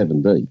as your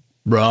 7D.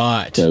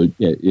 Right. So,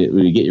 yeah, when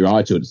you get your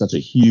eye to it, it's such a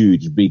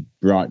huge, big,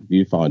 bright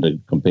viewfinder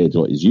compared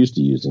to what he's used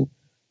to using.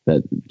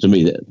 That, to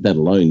me, that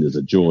alone is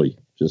a joy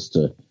just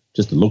to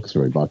look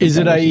through. Is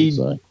it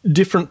a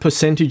different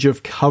percentage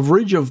of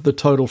coverage of the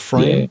total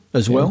frame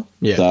as well?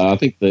 Yeah. So I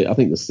think the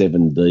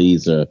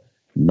 7Ds are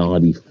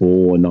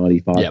 94,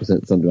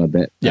 95%, something like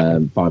that.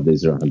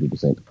 5Ds are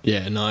 100%.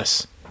 Yeah,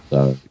 nice.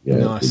 So, yeah,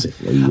 nice.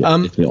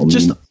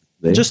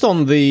 Definitely just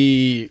on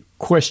the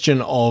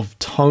question of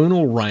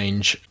tonal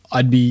range,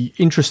 I'd be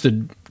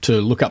interested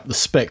to look up the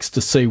specs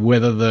to see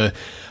whether the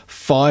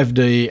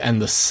 5D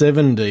and the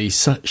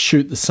 7D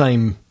shoot the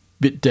same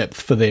bit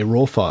depth for their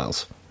RAW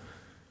files.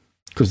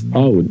 Because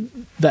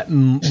that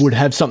would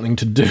have something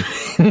to do.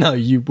 No,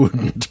 you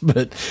wouldn't.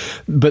 But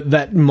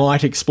that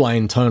might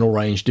explain tonal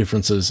range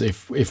differences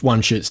if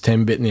one shoots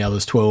 10-bit and the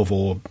other's 12,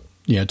 or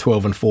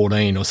 12 and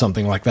 14 or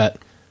something like that.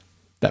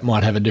 That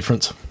might have a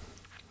difference.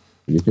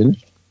 You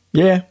finished?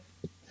 Yeah.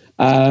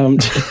 How's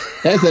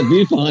that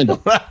viewfinder?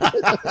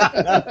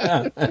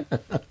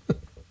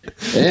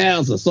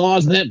 How's the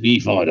size of that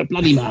viewfinder?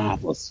 Bloody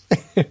marvellous.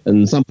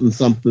 And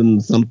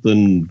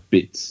something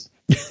bits.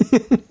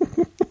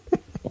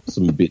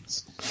 Some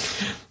bits.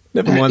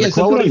 Never mind the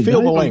quality,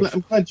 feel the length.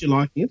 I'm glad you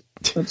like it.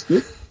 That's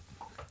good.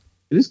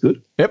 It is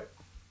good. Yep.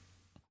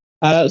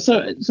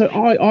 So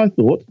I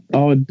thought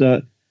I'd,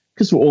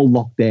 because we're all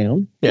locked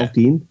down, locked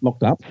in,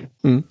 locked up,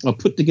 I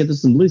put together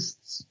some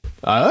lists.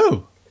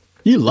 Oh,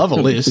 you love a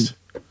list.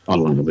 I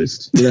love a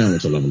list. You know how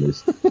much I love a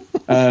list.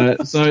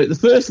 So the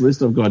first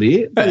list I've got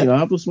here, pretty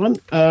marvellous one.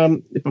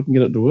 If I can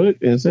get it to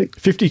work in a sec.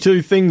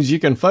 52 things you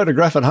can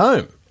photograph at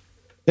home.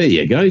 There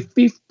you go.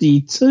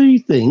 52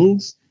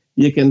 things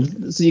you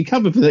can. So you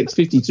cover for the next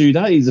 52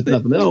 days, if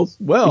nothing else.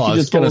 Well, I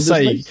was going to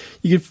say,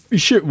 you could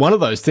shoot one of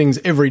those things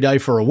every day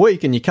for a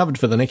week and you're covered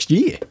for the next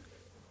year.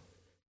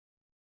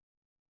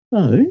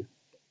 No.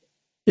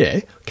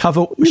 Yeah,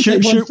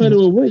 shoot one photo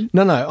a week.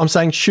 No, I'm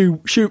saying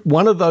shoot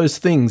one of those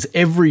things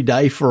every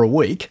day for a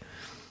week,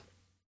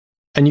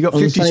 and you got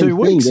 52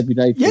 weeks every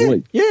day for a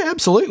week. Yeah,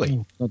 absolutely.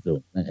 Oh, not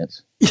doing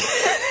that.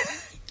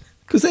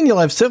 Because then you'll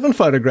have 7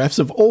 photographs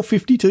of all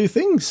 52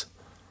 things.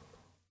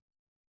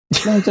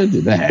 No, don't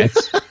do that.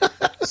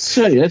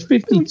 So that's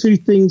 52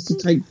 things to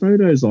take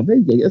photos of. There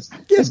you go.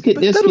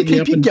 That'll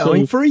keep you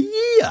going for a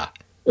year.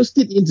 Let's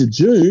get into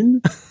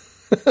June,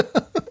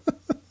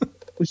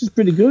 which is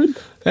pretty good.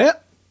 Yeah.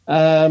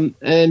 And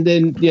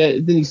then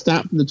you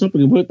start from the top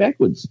and work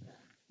backwards.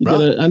 You got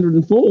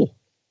 104.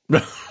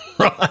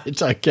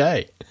 Right.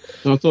 Okay.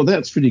 So I thought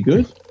that's pretty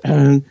good.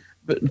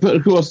 But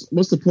of course,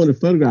 what's the point of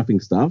photographing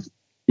stuff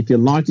if your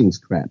lighting's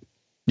crap?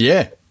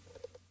 Yeah.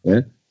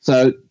 Yeah.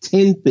 So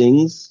 10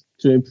 things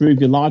to improve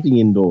your lighting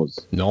indoors.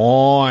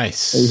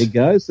 Nice. There you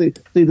go. See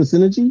the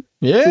synergy?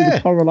 Yeah. See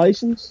the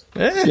correlations?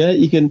 Yeah. Yeah,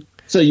 you can.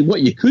 So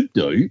what you could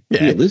do,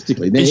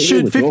 realistically, is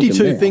shoot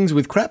 52 things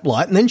with crap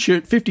light and then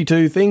shoot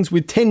 52 things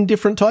with 10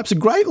 different types of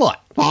great light.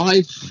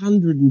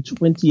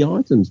 520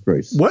 items,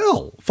 Bruce.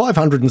 Well,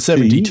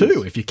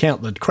 572 if you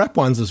count the crap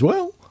ones as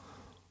well.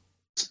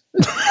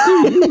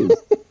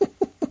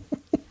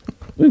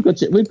 We've got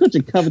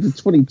you covered to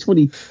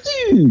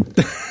 2022.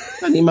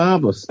 Bloody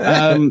marvellous.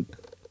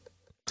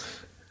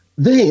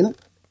 Then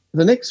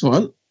the next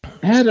one,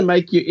 how to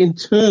make your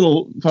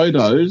internal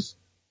photos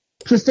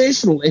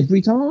professional every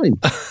time.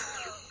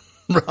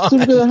 Right. So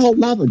we've got a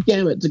whole other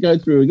gamut to go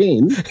through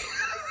again.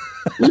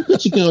 We've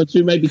got you going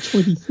through maybe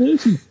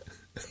 2030.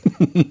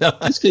 No.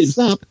 This keeps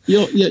up.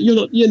 You're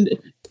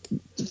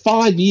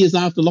 5 years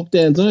after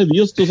lockdown's over.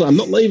 You're still. I'm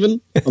not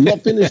leaving. I'm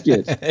not finished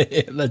yet.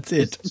 Yeah, that's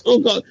it.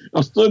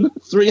 I've still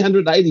got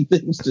 380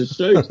 things to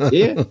shoot.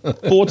 Yeah,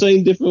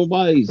 14 different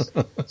ways.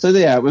 So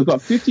there, we've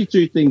got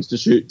 52 things to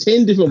shoot,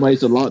 10 different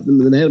ways to light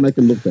them, and then how to make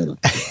them look better.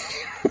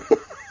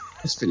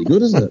 That's pretty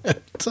good, isn't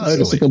it?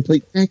 Totally. It's a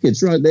complete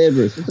package right there,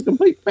 Bruce. It's a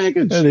complete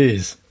package. It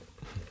is.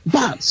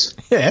 But,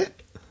 Yeah.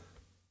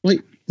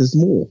 wait, there's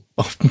more.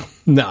 Oh,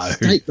 no.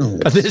 Steak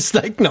knives. Are there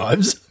steak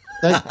knives?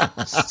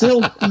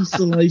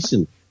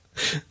 Self-isolation.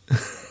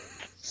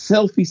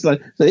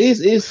 Self-isolation. So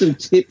here's some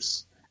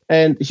tips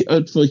and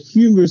for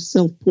humorous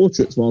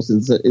self-portraits whilst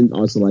in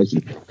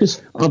isolation.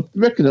 Because I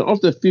reckon that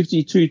of the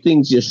 52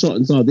 things you shot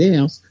inside the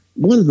house,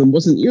 one of them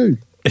wasn't you.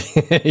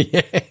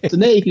 Yeah. So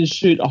now you can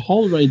shoot a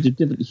whole range of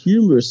different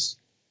humorous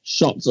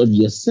shots of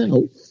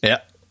yourself.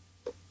 Yeah.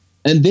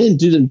 And then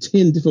do them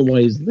 10 different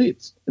ways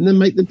lit, and then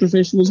make them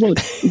professional as well.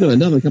 You've got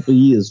another couple of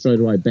years straight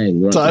away,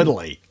 bang. Right.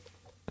 Totally.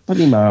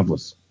 Bloody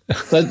marvellous.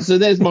 So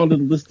there's my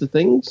little list of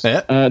things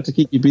to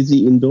keep you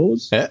busy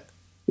indoors. Yeah.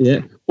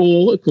 Yeah.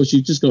 Or, of course,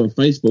 you just go on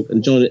Facebook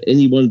and join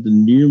any one of the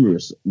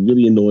numerous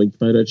really annoying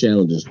photo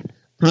challenges.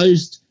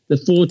 Post the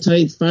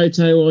 14th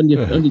photo on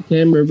your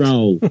camera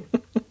roll.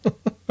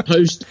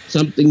 Post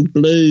something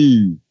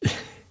blue.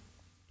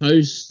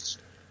 Post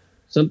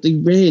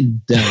something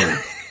red.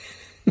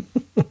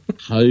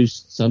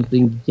 Post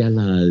something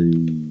yellow.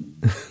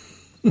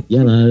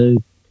 Yellow.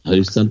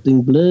 Post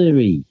something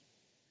blurry.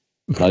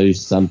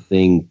 Post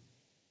something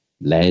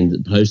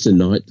post a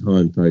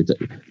nighttime photo.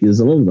 There's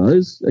a lot of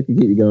those that can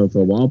keep you going for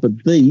a while,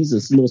 but these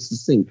are more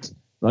succinct.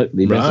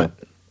 Hopefully better. Right.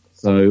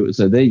 So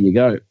there you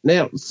go.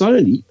 Now,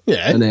 Sony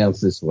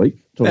announced this week,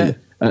 they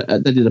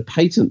did a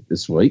patent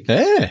this week,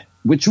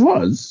 which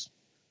was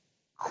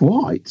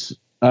quite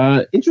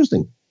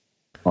interesting,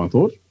 I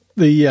thought.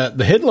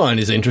 The headline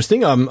is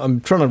interesting.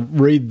 I'm trying to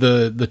read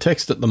the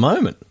text at the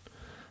moment.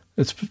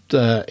 It's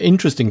an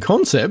interesting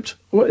concept.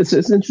 Well, it's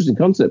an interesting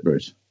concept,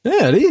 Bruce.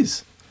 Yeah, it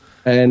is.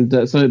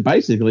 And so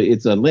basically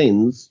it's a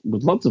lens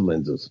with lots of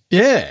lenses.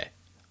 Yeah.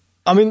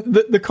 I mean,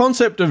 the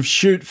concept of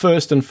shoot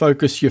first and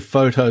focus your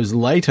photos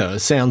later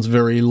sounds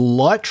very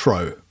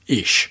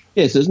Litro-ish.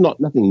 Yes, it's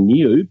nothing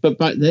new, but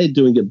they're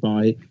doing it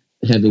by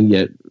having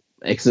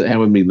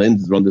however many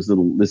lenses are on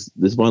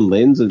this one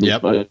lens and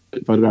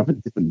photograph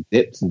at different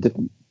depths and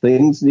different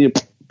things, and you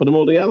put them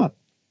all together.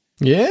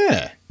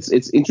 Yeah.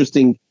 It's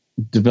interesting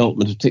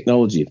development of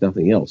technology, if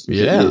nothing else.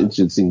 It's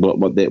interesting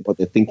what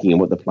they're thinking and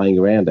what they're playing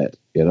around at,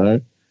 you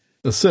know?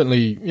 It'll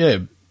certainly,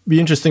 be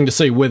interesting to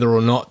see whether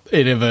or not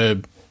it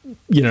ever,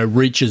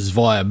 reaches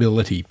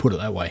viability, put it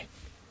that way.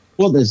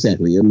 Well,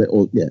 exactly. How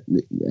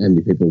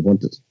many people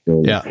want it?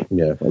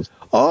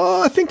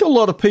 I think a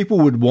lot of people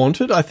would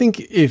want it. I think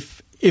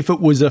if it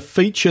was a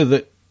feature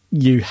that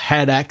you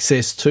had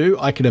access to,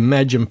 I could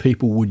imagine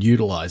people would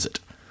utilise it.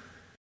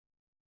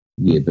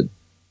 Yeah, but...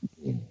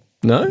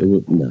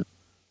 No? No.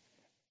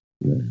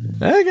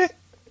 Okay.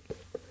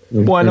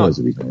 Why not?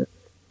 The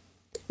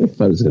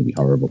photos are going to be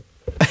horrible.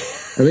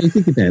 I mean,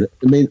 think about it.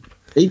 I mean,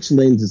 each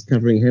lens is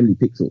covering how many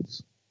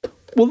pixels?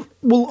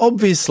 Well,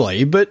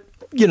 obviously, but,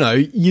 you know,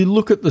 you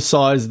look at the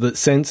size that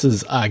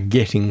sensors are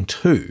getting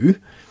to.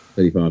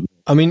 35.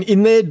 I mean,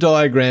 in their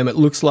diagram, it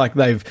looks like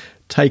they've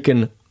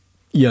taken,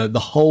 you know, the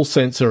whole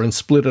sensor and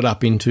split it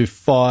up into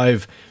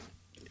 5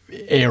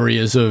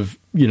 areas of,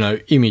 you know,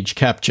 image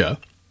capture.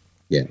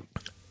 Yeah.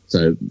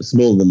 So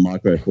smaller than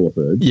micro four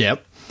thirds.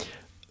 Yep.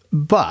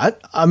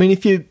 But, I mean,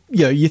 if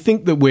you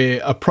think that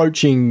we're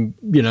approaching,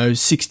 you know,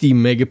 60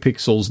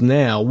 megapixels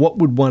now, what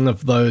would one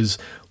of those,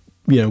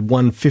 you know,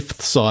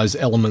 1/5 size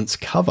elements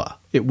cover?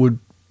 It would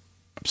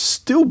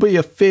still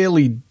be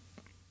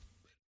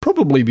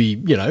probably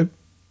be, you know,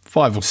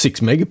 5 or 6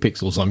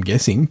 megapixels, I'm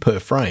guessing, per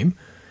frame.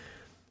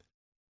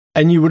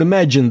 And you would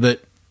imagine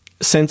that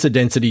sensor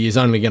density is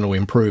only going to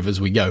improve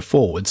as we go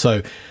forward.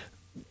 So,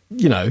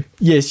 you know,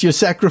 yes, you're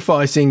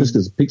sacrificing. Just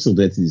because pixel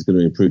density is going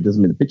to improve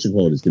doesn't mean the picture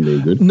quality is going to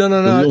be good. No.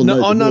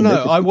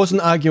 I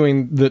wasn't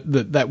arguing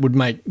that would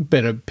make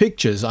better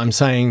pictures. I'm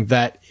saying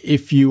that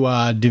if you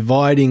are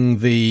dividing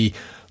the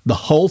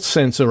whole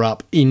sensor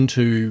up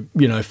into,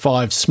 you know,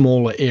 5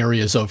 smaller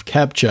areas of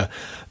capture,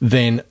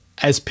 then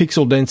as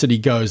pixel density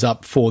goes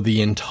up for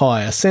the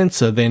entire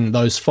sensor, then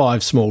those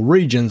 5 small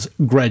regions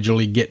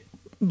gradually get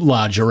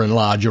larger and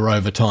larger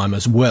over time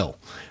as well,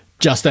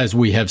 just as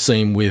we have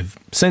seen with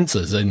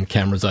sensors and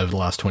cameras over the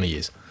last 20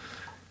 years.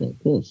 Well,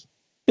 of course.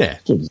 Yeah.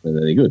 Still doesn't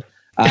sound any good.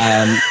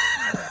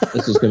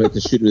 Let's just go back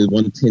to shooting with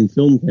 110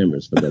 film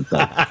cameras, for God's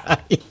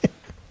sake.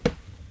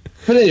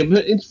 But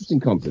anyway, interesting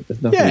concept,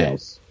 if nothing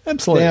else.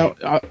 Absolutely. Now,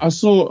 I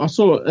saw what I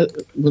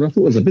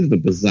thought was a bit of a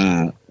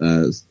bizarre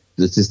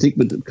statistic,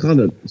 but it kind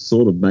of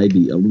sort of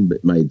maybe a little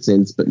bit made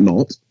sense, but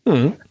not.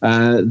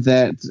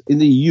 That in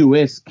the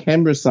US,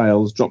 camera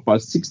sales dropped by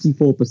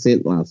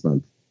 64% last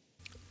month.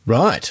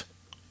 Right.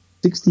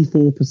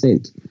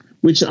 64%,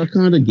 which I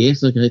kind of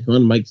guess, kind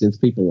of makes sense.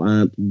 People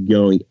aren't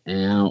going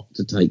out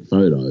to take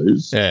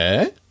photos.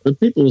 Yeah. But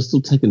people are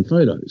still taking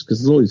photos because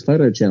there's all these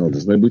photo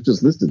challenges where we've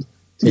just listed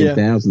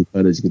 10,000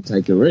 photos you can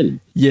take already.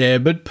 Yeah,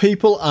 but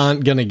people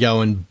aren't going to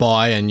go and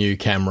buy a new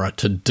camera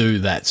to do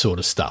that sort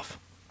of stuff.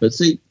 But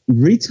see,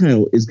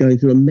 retail is going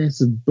through a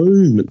massive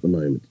boom at the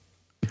moment.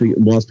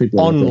 Whilst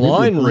people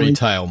online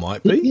retail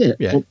might be.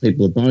 Yeah. Well,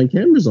 people are buying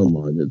cameras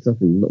online. It's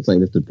nothing. I'm not saying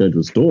they have to go to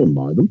a store and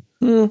buy them.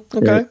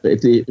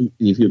 Okay.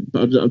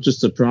 I'm just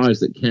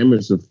surprised that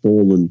cameras have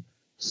fallen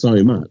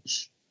so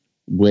much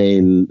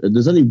when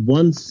there's only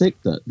one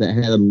sector that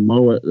had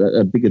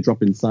a bigger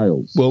drop in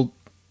sales. Well,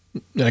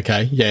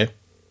 okay, yeah.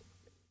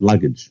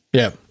 Luggage.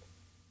 Yeah.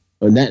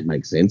 And that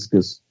makes sense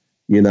because,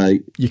 you know,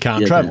 you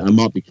can't travel. I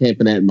might be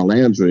camping out in my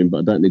lounge room, but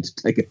I don't need to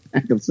take a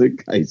pack of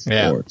suitcase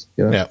for it.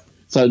 You know? Yeah.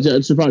 So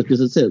I'm surprised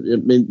because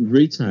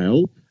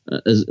retail,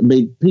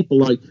 people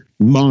like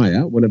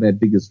Maya, one of our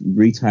biggest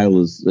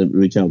retailers,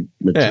 retail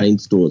chain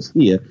stores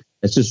here,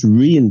 has just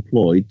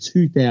re-employed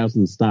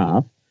 2,000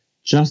 staff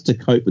just to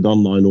cope with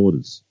online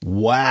orders.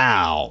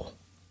 Wow.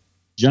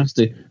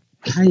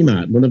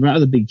 Kmart, one of our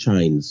other big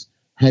chains,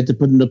 had to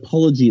put an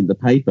apology in the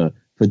paper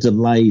for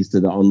delays to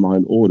the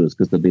online orders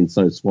because they've been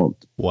so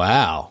swamped.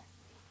 Wow.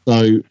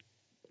 So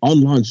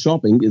online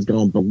shopping is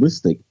going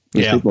ballistic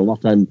because people are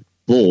locked home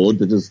bored.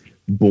 They're just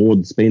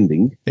bored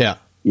spending. Yeah.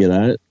 You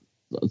know,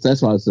 so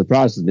that's why I was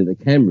surprised to me the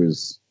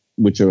cameras,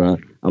 which are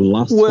a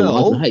lust for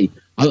life.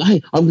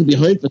 Hey, I'm going to be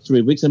home for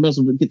 3 weeks. I must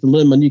get to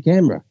learn my new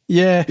camera.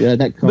 Yeah. You know,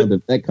 that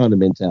kind of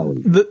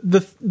mentality.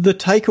 The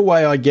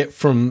takeaway I get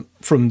from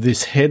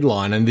this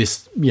headline and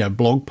this, you know,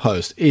 blog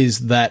post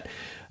is that,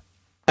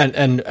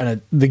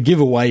 and the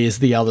giveaway is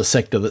the other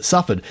sector that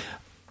suffered.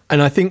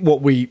 And I think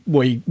what we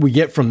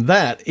get from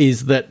that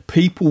is that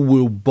people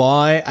will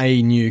buy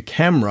a new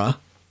camera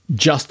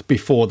just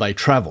before they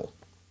travel.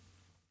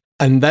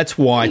 And that's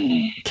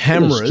why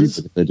cameras... It's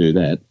stupid if they do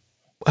that.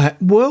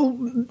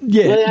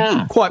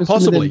 Quite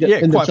possibly.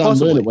 Quite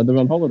possibly. When they're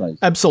on holidays.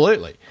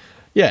 Absolutely.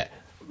 Yeah.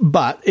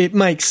 But it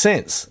makes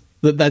sense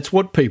that that's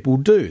what people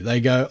do.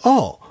 They go,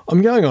 oh,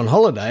 I'm going on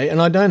holiday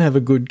and I don't have a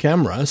good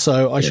camera,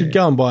 so I should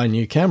go and buy a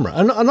new camera.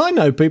 And I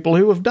know people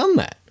who have done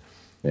that,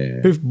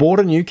 who've bought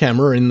a new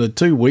camera in the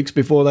 2 weeks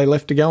before they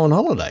left to go on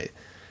holiday.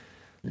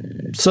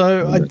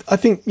 So I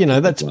think, you know,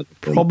 that's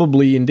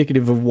probably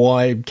indicative of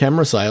why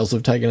camera sales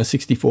have taken a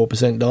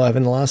 64% dive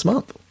in the last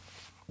month.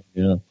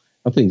 Yeah.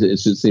 I think it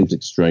seems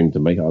extreme to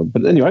me.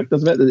 But anyway,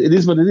 doesn't matter. It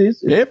is what it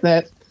is. Yep.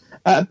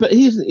 But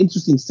here's an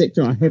interesting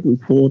sector I hadn't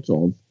thought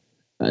of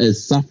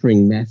as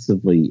suffering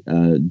massively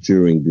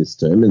during this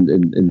term,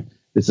 and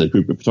this is a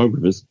group of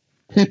photographers,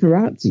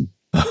 paparazzi.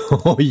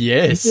 Oh,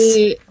 yes.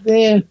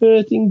 They're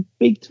hurting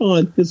big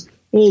time because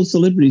all the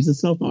celebrities are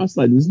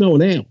self-isolating. There's no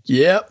one out.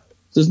 Yep.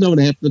 So there's no one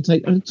out to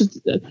take. It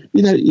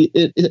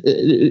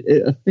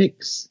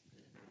affects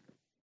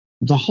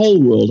the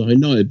whole world, I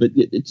know, but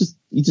you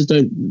just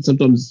don't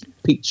sometimes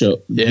picture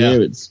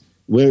where it's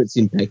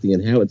impacting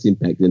and how it's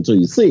impacting until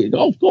you see it.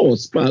 Oh, of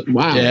course, but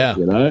wow,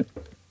 you know,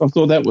 I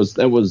thought that was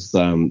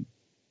kind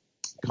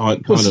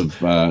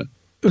of.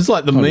 It was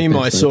like the meme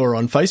I saw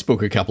on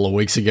Facebook a couple of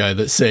weeks ago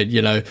that said,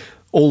 you know,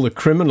 all the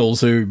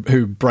criminals who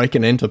break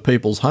and enter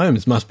people's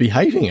homes must be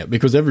hating it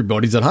because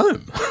everybody's at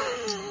home.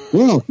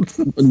 Well,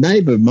 a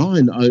neighbour of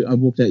mine, I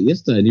walked out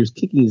yesterday and he was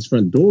kicking his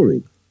front door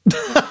in.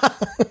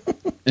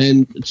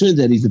 And it turns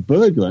out he's a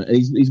burglar and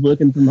he's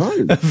working from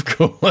home. Of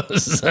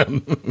course.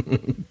 Boom,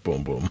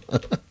 boom.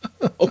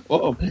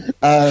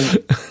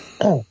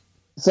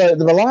 So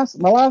my last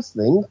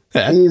thing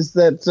is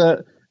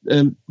that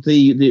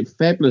the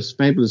fabulous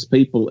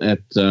people at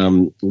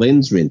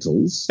Lens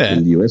Rentals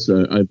in the US,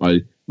 owned by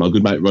my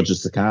good mate Roger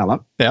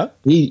Sakala,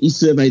 he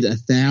surveyed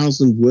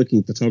 1,000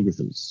 working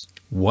photographers.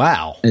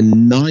 Wow.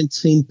 And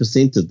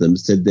 19% of them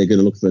said they're going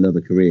to look for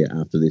another career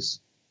after this.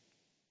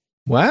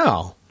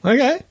 Wow.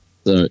 Okay.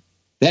 So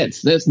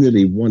that's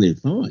nearly 1 in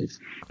 5.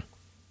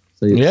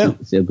 So see how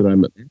good I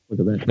am at that.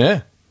 Look at that.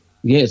 Yeah.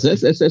 Yes,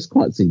 that's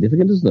quite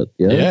significant, isn't it?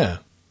 Yeah.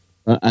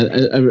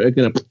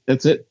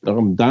 That's it.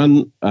 I'm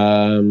done.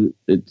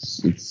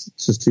 It's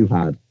just too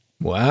hard.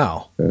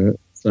 Wow.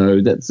 So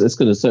that's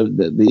going to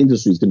the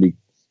industry is going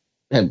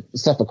to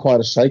suffer quite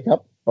a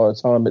shake-up by the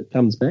time it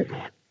comes back.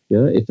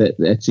 If that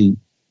actually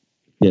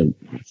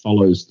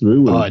follows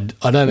through. I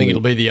don't think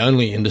it'll be the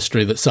only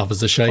industry that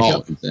suffers a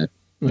shake-up. Oh, exactly.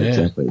 Yeah.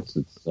 Exactly.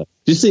 Did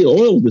you see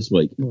oil this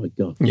week? Oh my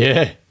God.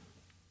 Yeah.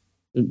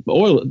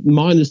 Oil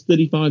minus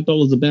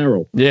 $35 a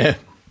barrel. Yeah.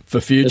 For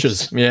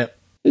futures.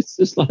 It's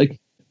just like.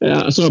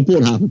 So I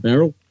bought half a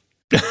barrel.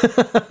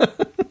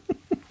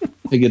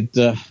 Figured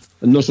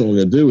I'm not sure what I'm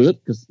going to do with it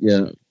because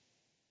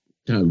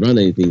can't run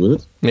anything with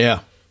it. Yeah,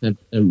 and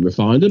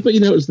refined it, but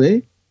it's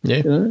there.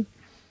 Yeah,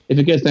 if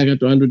it goes back up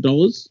to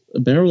 $100 a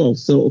barrel, I'll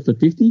sell it for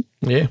 $50.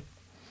 Yeah,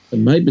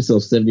 and maybe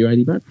myself $70 or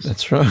 $80.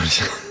 That's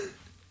right.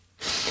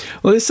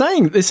 Well,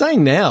 they're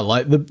saying now,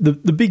 like the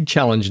big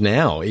challenge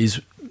now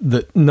is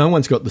that no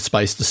one's got the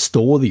space to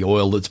store the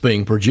oil that's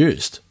being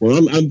produced. Well,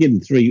 I'm getting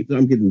 3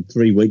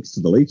 weeks to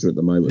the litre at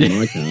the moment in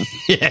my car.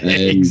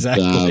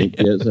 Exactly.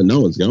 So no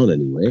one's going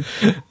anywhere.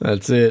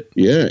 That's it.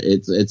 Yeah,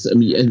 it's. I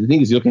mean, and the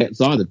thing is, you look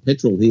outside, the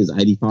petrol here is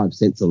 85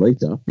 cents a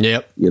litre.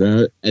 Yep.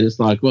 And it's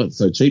like, well, it's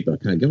so cheap, I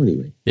can't go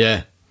anywhere.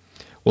 Yeah.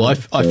 Well, I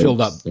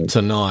filled up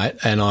tonight,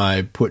 and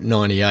I put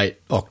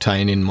 98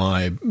 octane in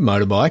my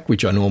motorbike,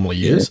 which I normally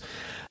use.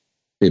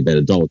 Be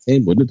about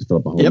 $1.10, wouldn't it, to fill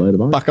up a whole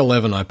motorbike?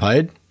 $1.11 I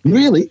paid.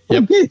 Really?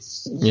 Yep. Oh,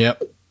 yes.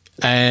 Yep.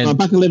 And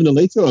 $1.11 a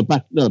litre, or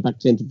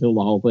 $1.10 to fill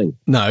the whole thing?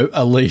 No,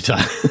 a litre.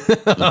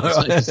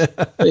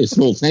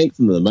 Small tanks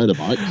in the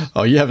motorbike.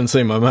 Oh, you haven't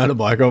seen my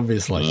motorbike,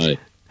 obviously.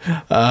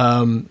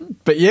 No.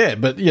 But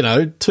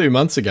 2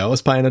 months ago I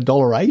was paying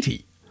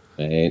 $1.80.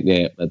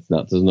 Yeah, that's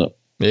nuts, isn't it?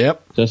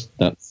 Yep. Just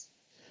nuts.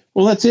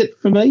 Well, that's it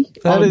for me.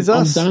 That is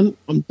us. I'm done.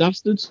 I'm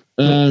dusted.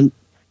 May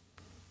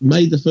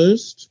the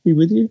 1st be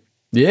with you.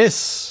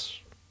 Yes.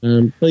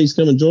 Please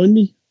come and join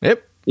me.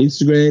 Yep.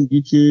 Instagram,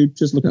 YouTube.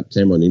 Just look up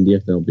Tamron India.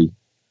 They'll be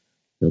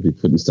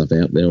putting stuff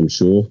out there, I'm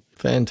sure.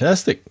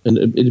 Fantastic. And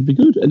it'd be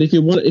good. And if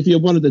you're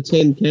one of the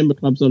 10 camera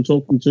clubs I'm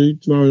talking to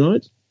tomorrow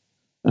night,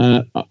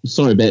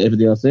 sorry about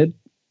everything I said.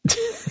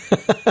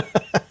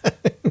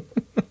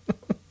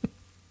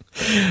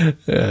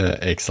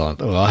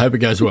 Excellent. Well, I hope it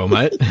goes well,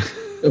 mate.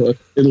 It'll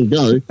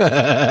go. All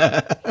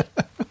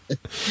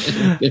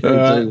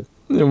right.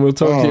 And we'll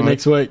talk to you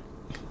next week.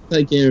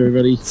 Take care,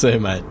 everybody. See you,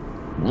 mate.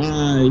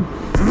 Bye.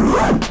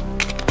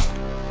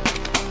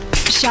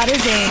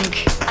 Shutters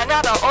Inc.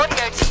 Another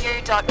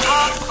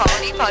audio2u.com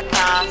quality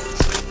podcast.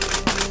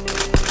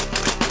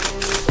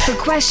 For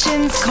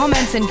questions,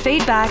 comments and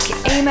feedback,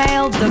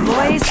 email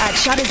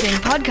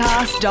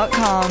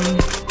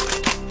theboys@shuttersinpodcast.com.